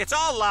true. It's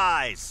all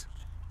lies.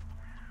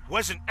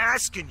 Wasn't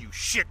asking you,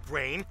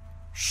 shitbrain.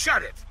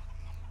 Shut it.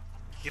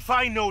 If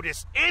I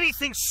notice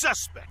anything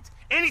suspect,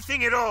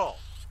 anything at all,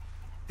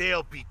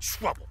 there'll be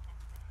trouble.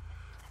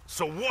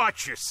 So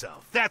watch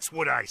yourself. That's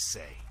what I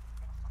say.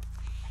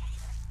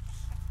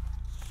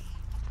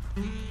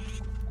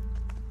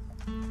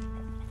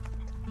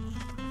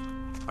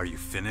 Are you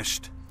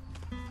finished?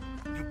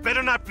 You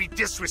better not be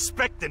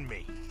disrespecting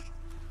me.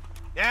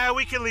 Yeah,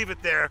 we can leave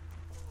it there.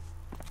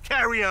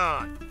 Carry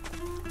on.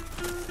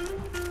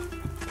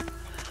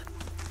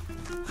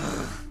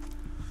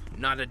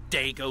 Not a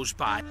day goes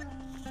by.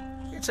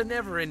 It's a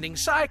never-ending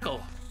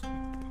cycle.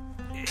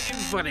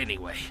 But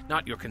anyway,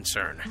 not your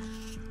concern.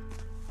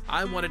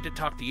 I wanted to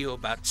talk to you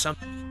about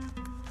something.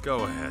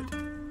 Go ahead.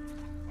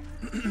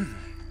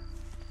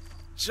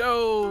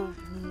 So,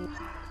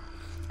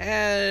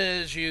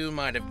 as you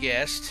might have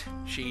guessed,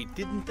 she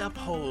didn't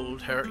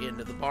uphold her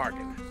end of the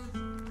bargain.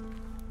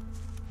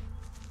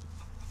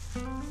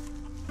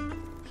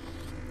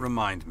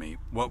 Remind me,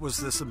 what was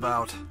this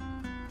about?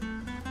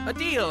 A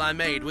deal I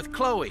made with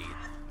Chloe.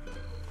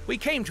 We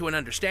came to an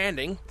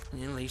understanding,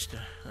 at least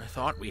I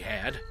thought we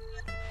had.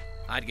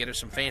 I'd get her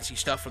some fancy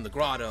stuff from the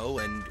grotto,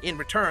 and in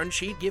return,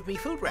 she'd give me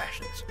food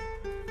rations.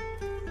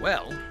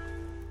 Well,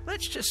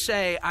 let's just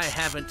say I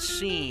haven't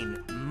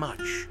seen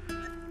much.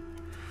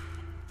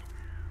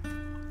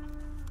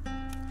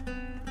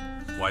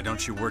 Why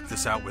don't you work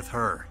this out with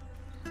her?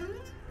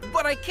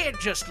 But I can't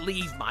just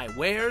leave my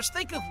wares.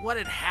 Think of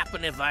what'd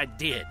happen if I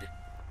did.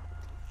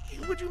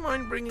 Would you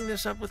mind bringing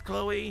this up with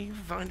Chloe?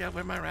 Find out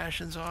where my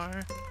rations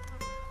are?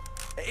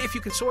 If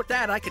you can sort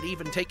that, I could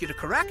even take you to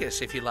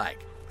Caracas if you like.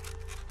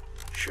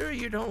 Sure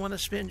you don't want to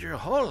spend your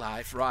whole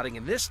life rotting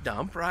in this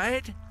dump,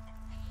 right?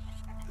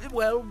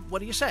 Well, what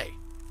do you say?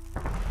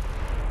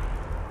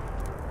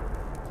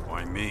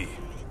 Why me?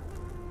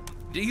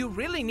 Do you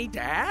really need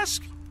to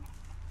ask?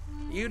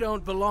 You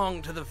don't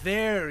belong to the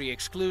very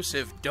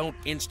exclusive Don't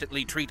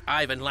Instantly Treat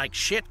Ivan Like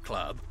Shit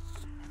club.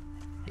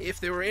 If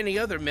there were any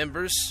other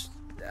members,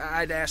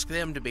 I'd ask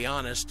them to be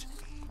honest.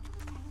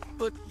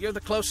 But you're the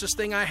closest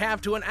thing I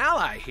have to an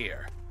ally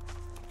here.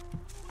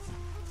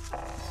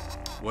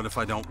 What if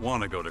I don't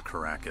want to go to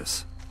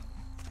Caracas?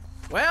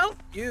 Well,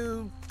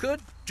 you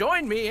could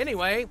join me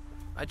anyway.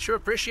 I'd sure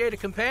appreciate a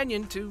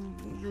companion to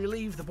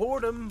relieve the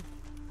boredom.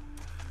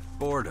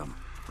 Boredom,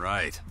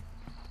 right.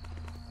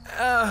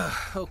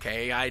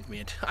 Okay, I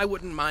admit. I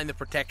wouldn't mind the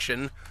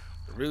protection.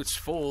 The route's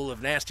full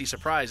of nasty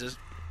surprises.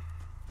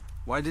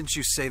 Why didn't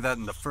you say that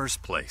in the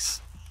first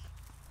place?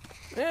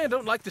 I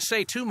don't like to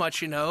say too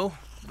much, you know.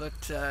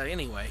 But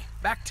anyway,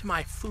 back to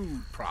my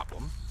food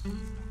problem.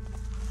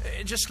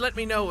 Just let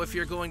me know if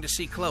you're going to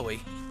see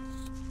Chloe.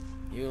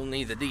 You'll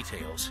need the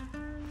details.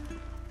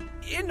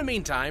 In the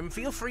meantime,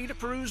 feel free to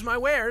peruse my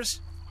wares.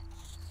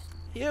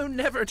 You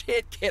never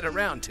did get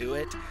around to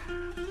it.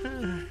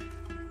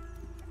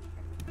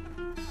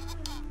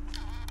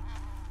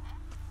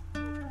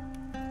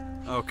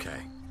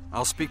 Okay,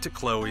 I'll speak to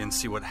Chloe and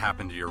see what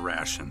happened to your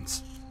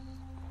rations.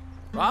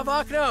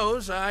 Ravok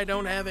knows I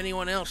don't have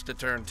anyone else to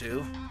turn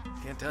to.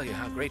 Can't tell you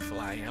how grateful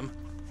I am.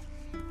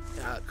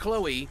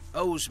 Chloe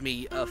owes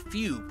me a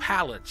few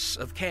pallets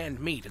of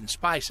canned meat and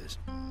spices.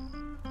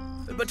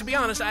 But to be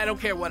honest, I don't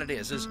care what it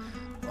is, as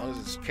long as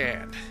it's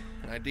canned.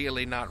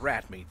 Ideally not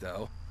rat meat,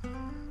 though.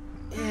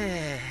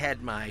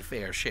 Had my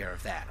fair share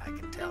of that, I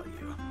can tell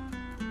you.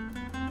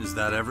 Is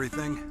that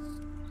everything?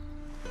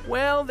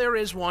 Well, there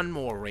is one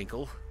more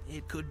wrinkle.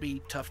 It could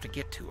be tough to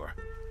get to her.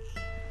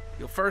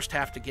 You'll first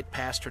have to get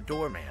past her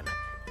doorman.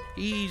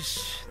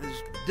 He's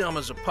as dumb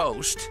as a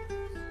post.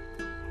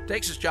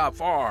 Takes his job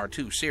far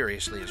too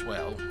seriously as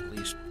well. At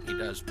least he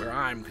does where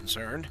I'm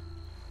concerned.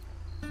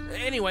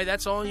 Anyway,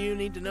 that's all you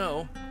need to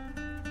know.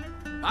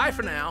 Bye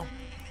for now.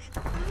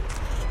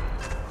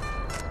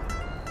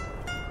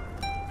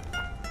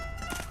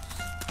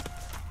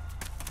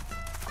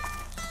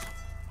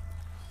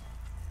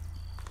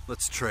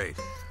 Let's trade.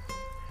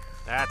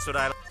 That's what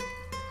I...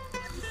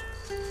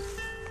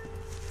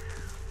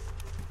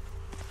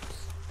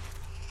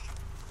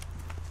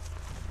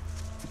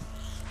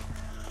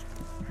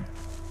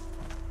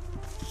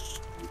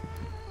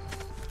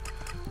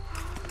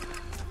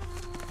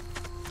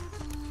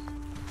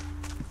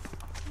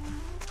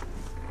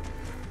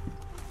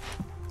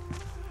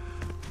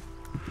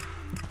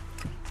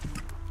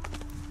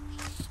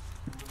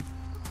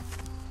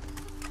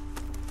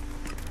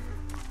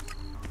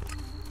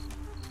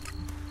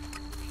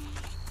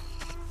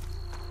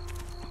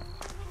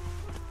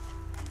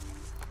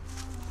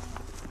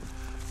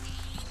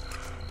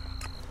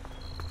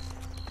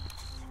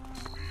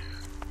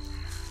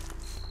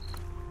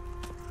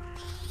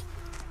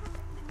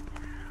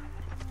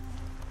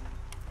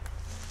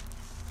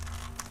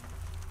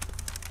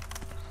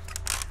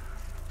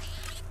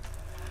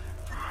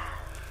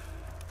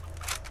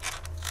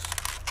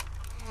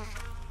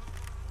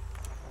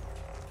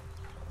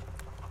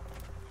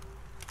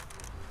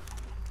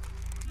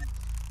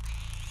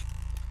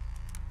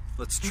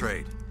 Let's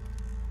trade.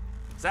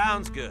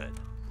 Sounds good.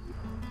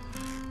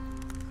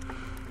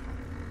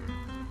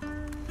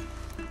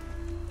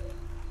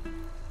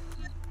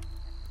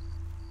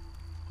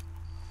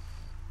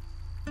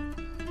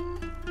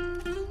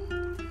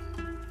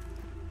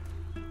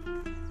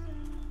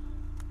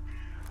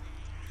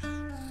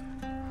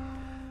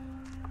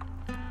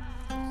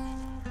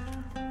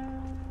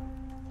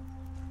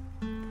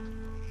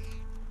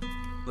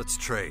 Let's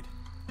trade.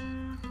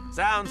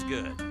 Sounds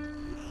good.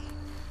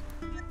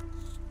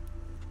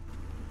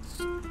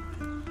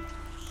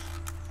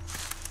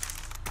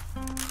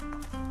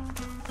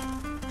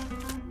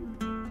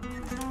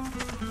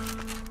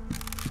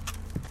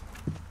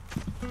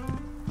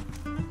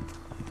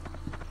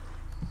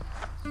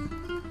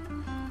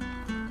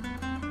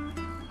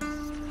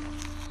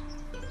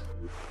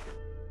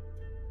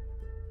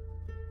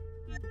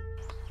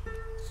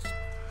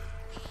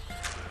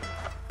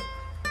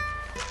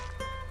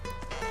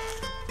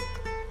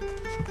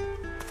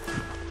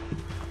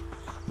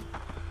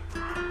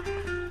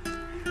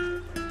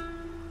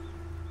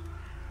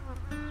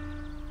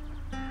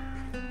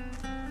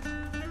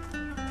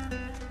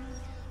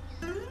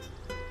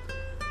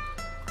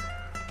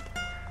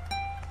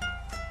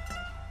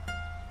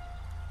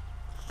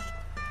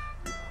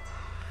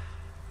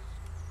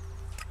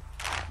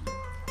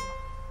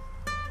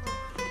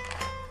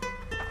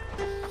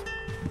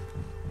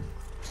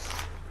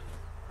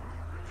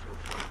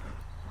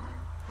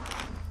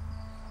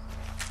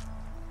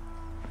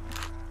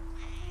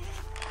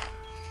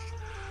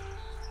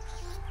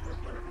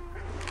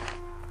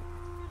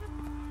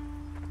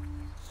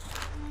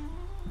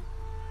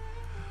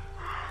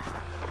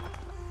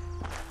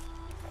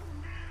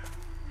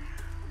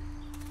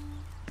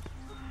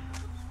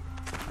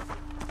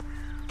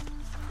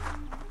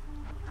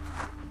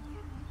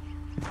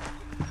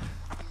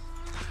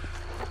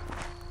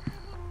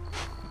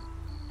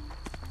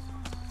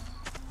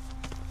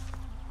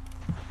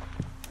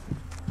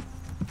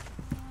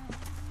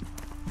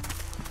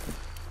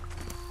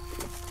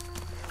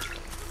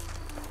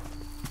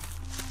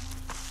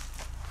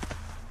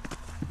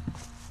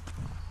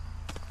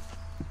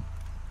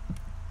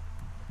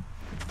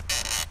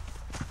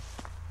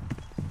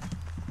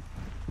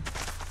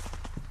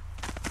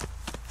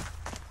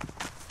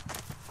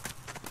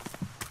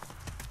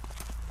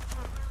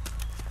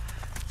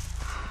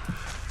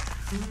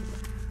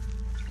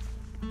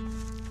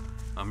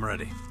 I'm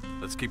ready.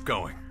 Let's keep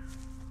going.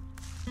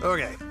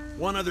 Okay,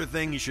 one other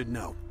thing you should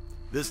know.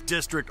 This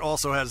district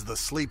also has the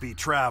Sleepy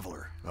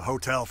Traveler, a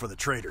hotel for the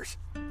traders.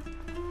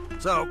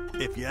 So,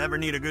 if you ever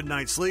need a good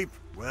night's sleep,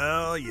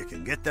 well, you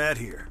can get that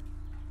here.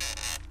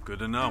 Good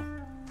to know.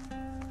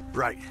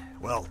 Right.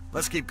 Well,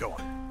 let's keep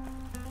going.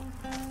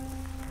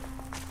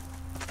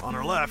 On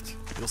our left,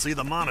 you'll see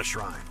the Mana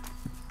Shrine.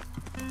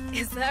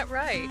 Is that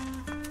right?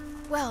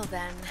 Well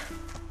then.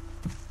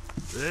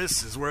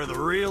 This is where the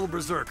real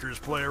berserkers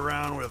play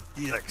around with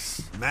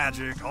ELEX,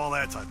 magic, all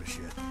that type of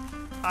shit.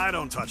 I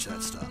don't touch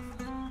that stuff.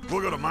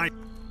 We'll go to my...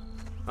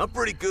 I'm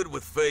pretty good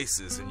with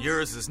faces, and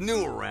yours is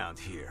new around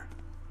here.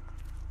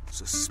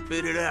 So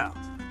spit it out.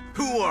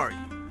 Who are you?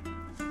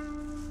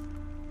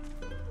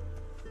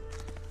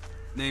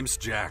 Name's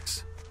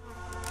Jax.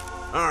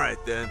 All right,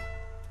 then.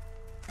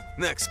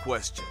 Next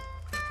question.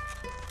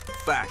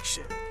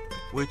 Faction.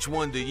 Which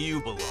one do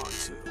you belong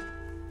to?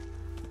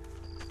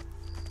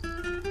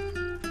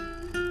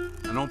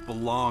 I don't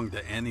belong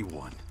to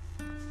anyone.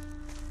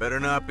 Better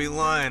not be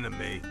lying to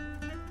me.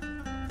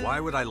 Why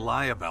would I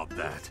lie about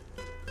that?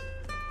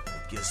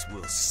 Guess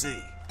we'll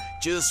see.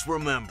 Just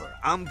remember,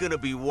 I'm gonna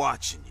be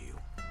watching you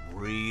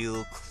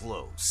real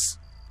close.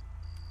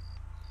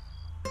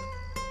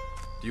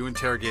 Do you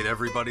interrogate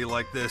everybody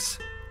like this?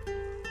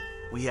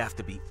 We have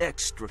to be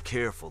extra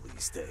careful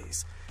these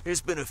days.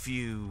 There's been a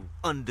few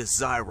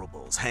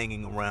undesirables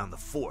hanging around the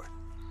fort.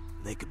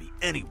 They could be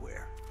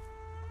anywhere.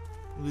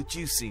 But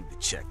you seem to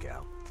check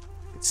out.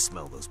 I can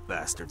smell those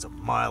bastards a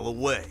mile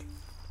away.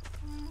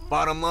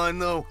 Bottom line,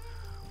 though,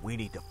 we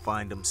need to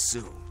find them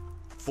soon.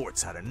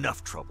 Fort's had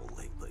enough trouble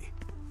lately.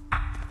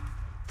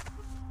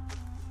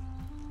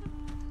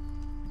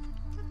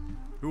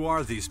 Who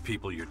are these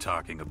people you're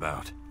talking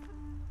about?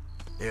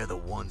 They're the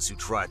ones who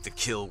tried to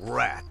kill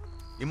Rat.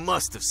 You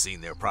must have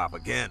seen their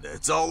propaganda.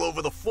 It's all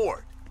over the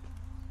fort.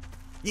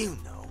 You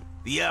know,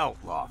 the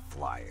outlaw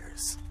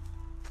flyers.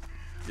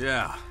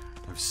 Yeah,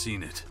 I've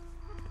seen it.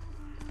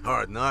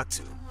 Hard not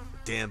to. The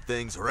damn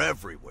things are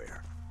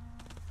everywhere.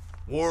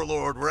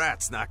 Warlord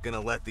Rat's not gonna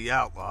let the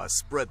outlaws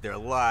spread their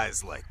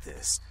lies like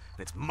this.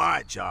 And it's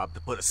my job to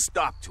put a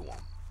stop to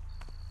them.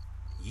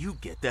 You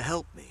get to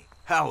help me.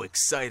 How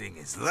exciting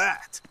is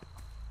that?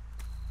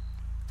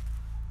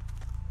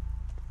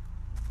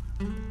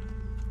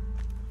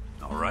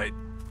 All right,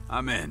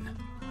 I'm in.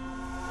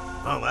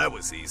 Well, that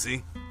was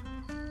easy.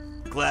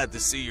 Glad to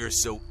see you're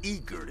so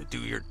eager to do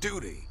your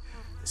duty.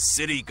 The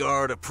city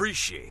guard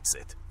appreciates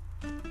it.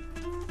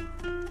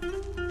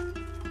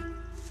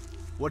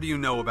 What do you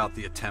know about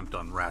the attempt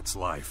on Rat's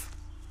life?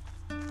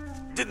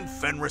 Didn't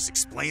Fenris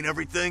explain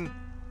everything?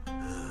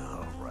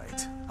 All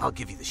right, I'll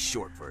give you the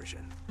short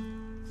version.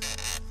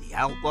 The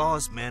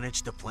outlaws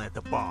managed to plant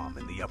a bomb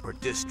in the upper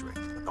district,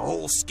 but the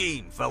whole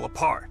scheme fell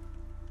apart.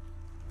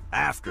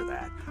 After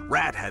that,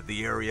 Rat had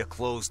the area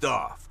closed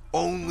off.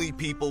 Only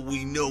people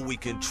we know we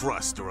can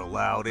trust are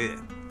allowed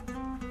in.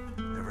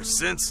 Ever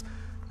since,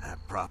 that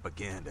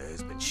propaganda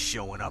has been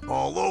showing up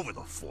all over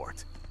the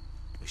fort.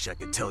 Wish I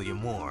could tell you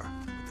more,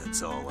 but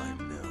that's all I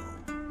know.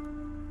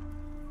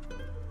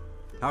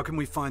 How can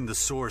we find the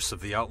source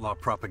of the outlaw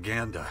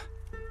propaganda?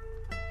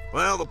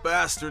 Well, the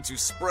bastards who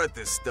spread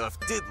this stuff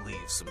did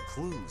leave some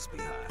clues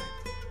behind.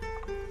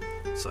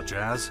 Such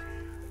as?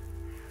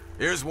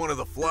 Here's one of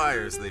the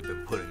flyers they've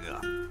been putting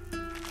up.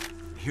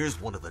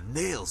 Here's one of the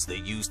nails they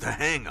used to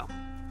hang them.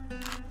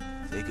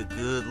 Take a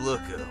good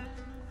look at them.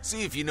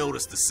 See if you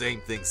notice the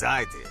same things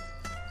I did.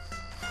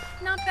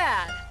 Not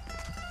bad.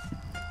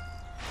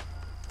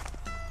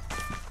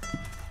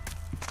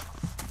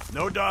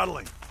 No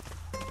dawdling.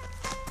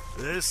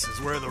 This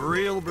is where the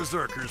real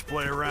berserkers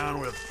play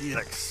around with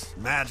ELEX,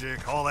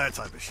 magic, all that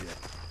type of shit.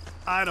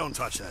 I don't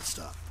touch that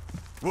stuff.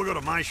 We'll go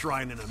to my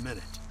shrine in a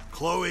minute.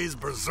 Chloe's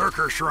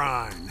Berserker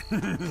Shrine.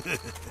 And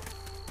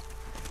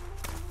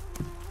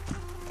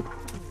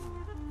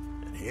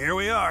here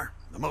we are,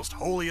 the most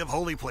holy of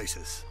holy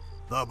places,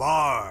 the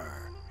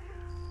bar.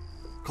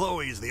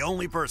 Chloe's the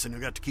only person who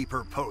got to keep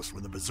her post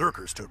when the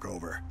Berserkers took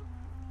over.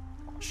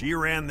 She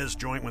ran this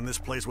joint when this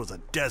place was a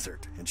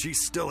desert, and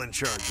she's still in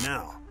charge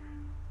now.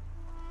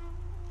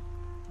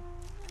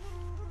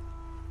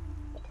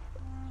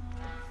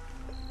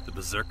 The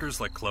Berserkers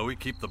like Chloe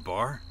keep the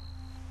bar?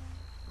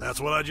 That's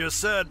what I just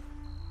said.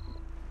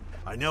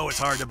 I know it's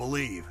hard to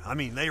believe. I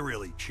mean, they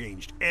really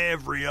changed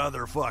every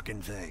other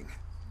fucking thing.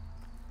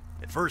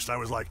 At first I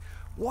was like,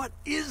 what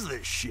is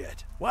this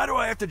shit? Why do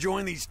I have to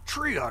join these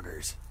tree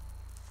huggers?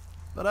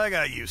 But I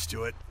got used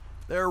to it.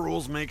 Their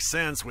rules make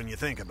sense when you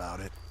think about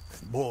it.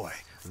 And boy,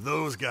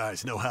 those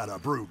guys know how to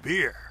brew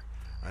beer.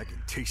 I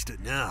can taste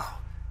it now.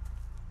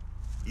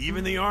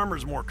 Even the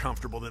armor's more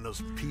comfortable than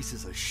those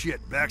pieces of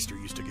shit Baxter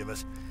used to give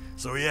us.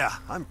 So yeah,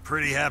 I'm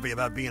pretty happy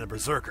about being a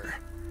berserker.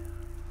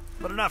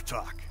 But enough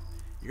talk.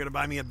 You gonna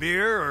buy me a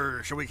beer,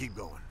 or shall we keep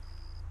going?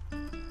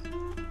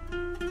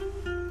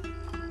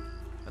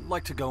 I'd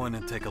like to go in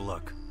and take a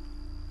look.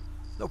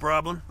 No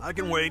problem. I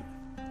can wait.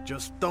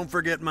 Just don't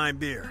forget my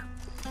beer.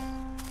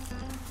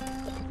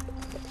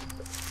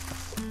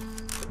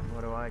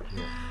 What do I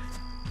care?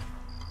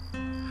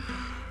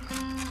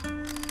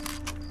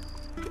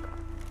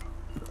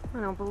 I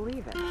don't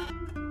believe it.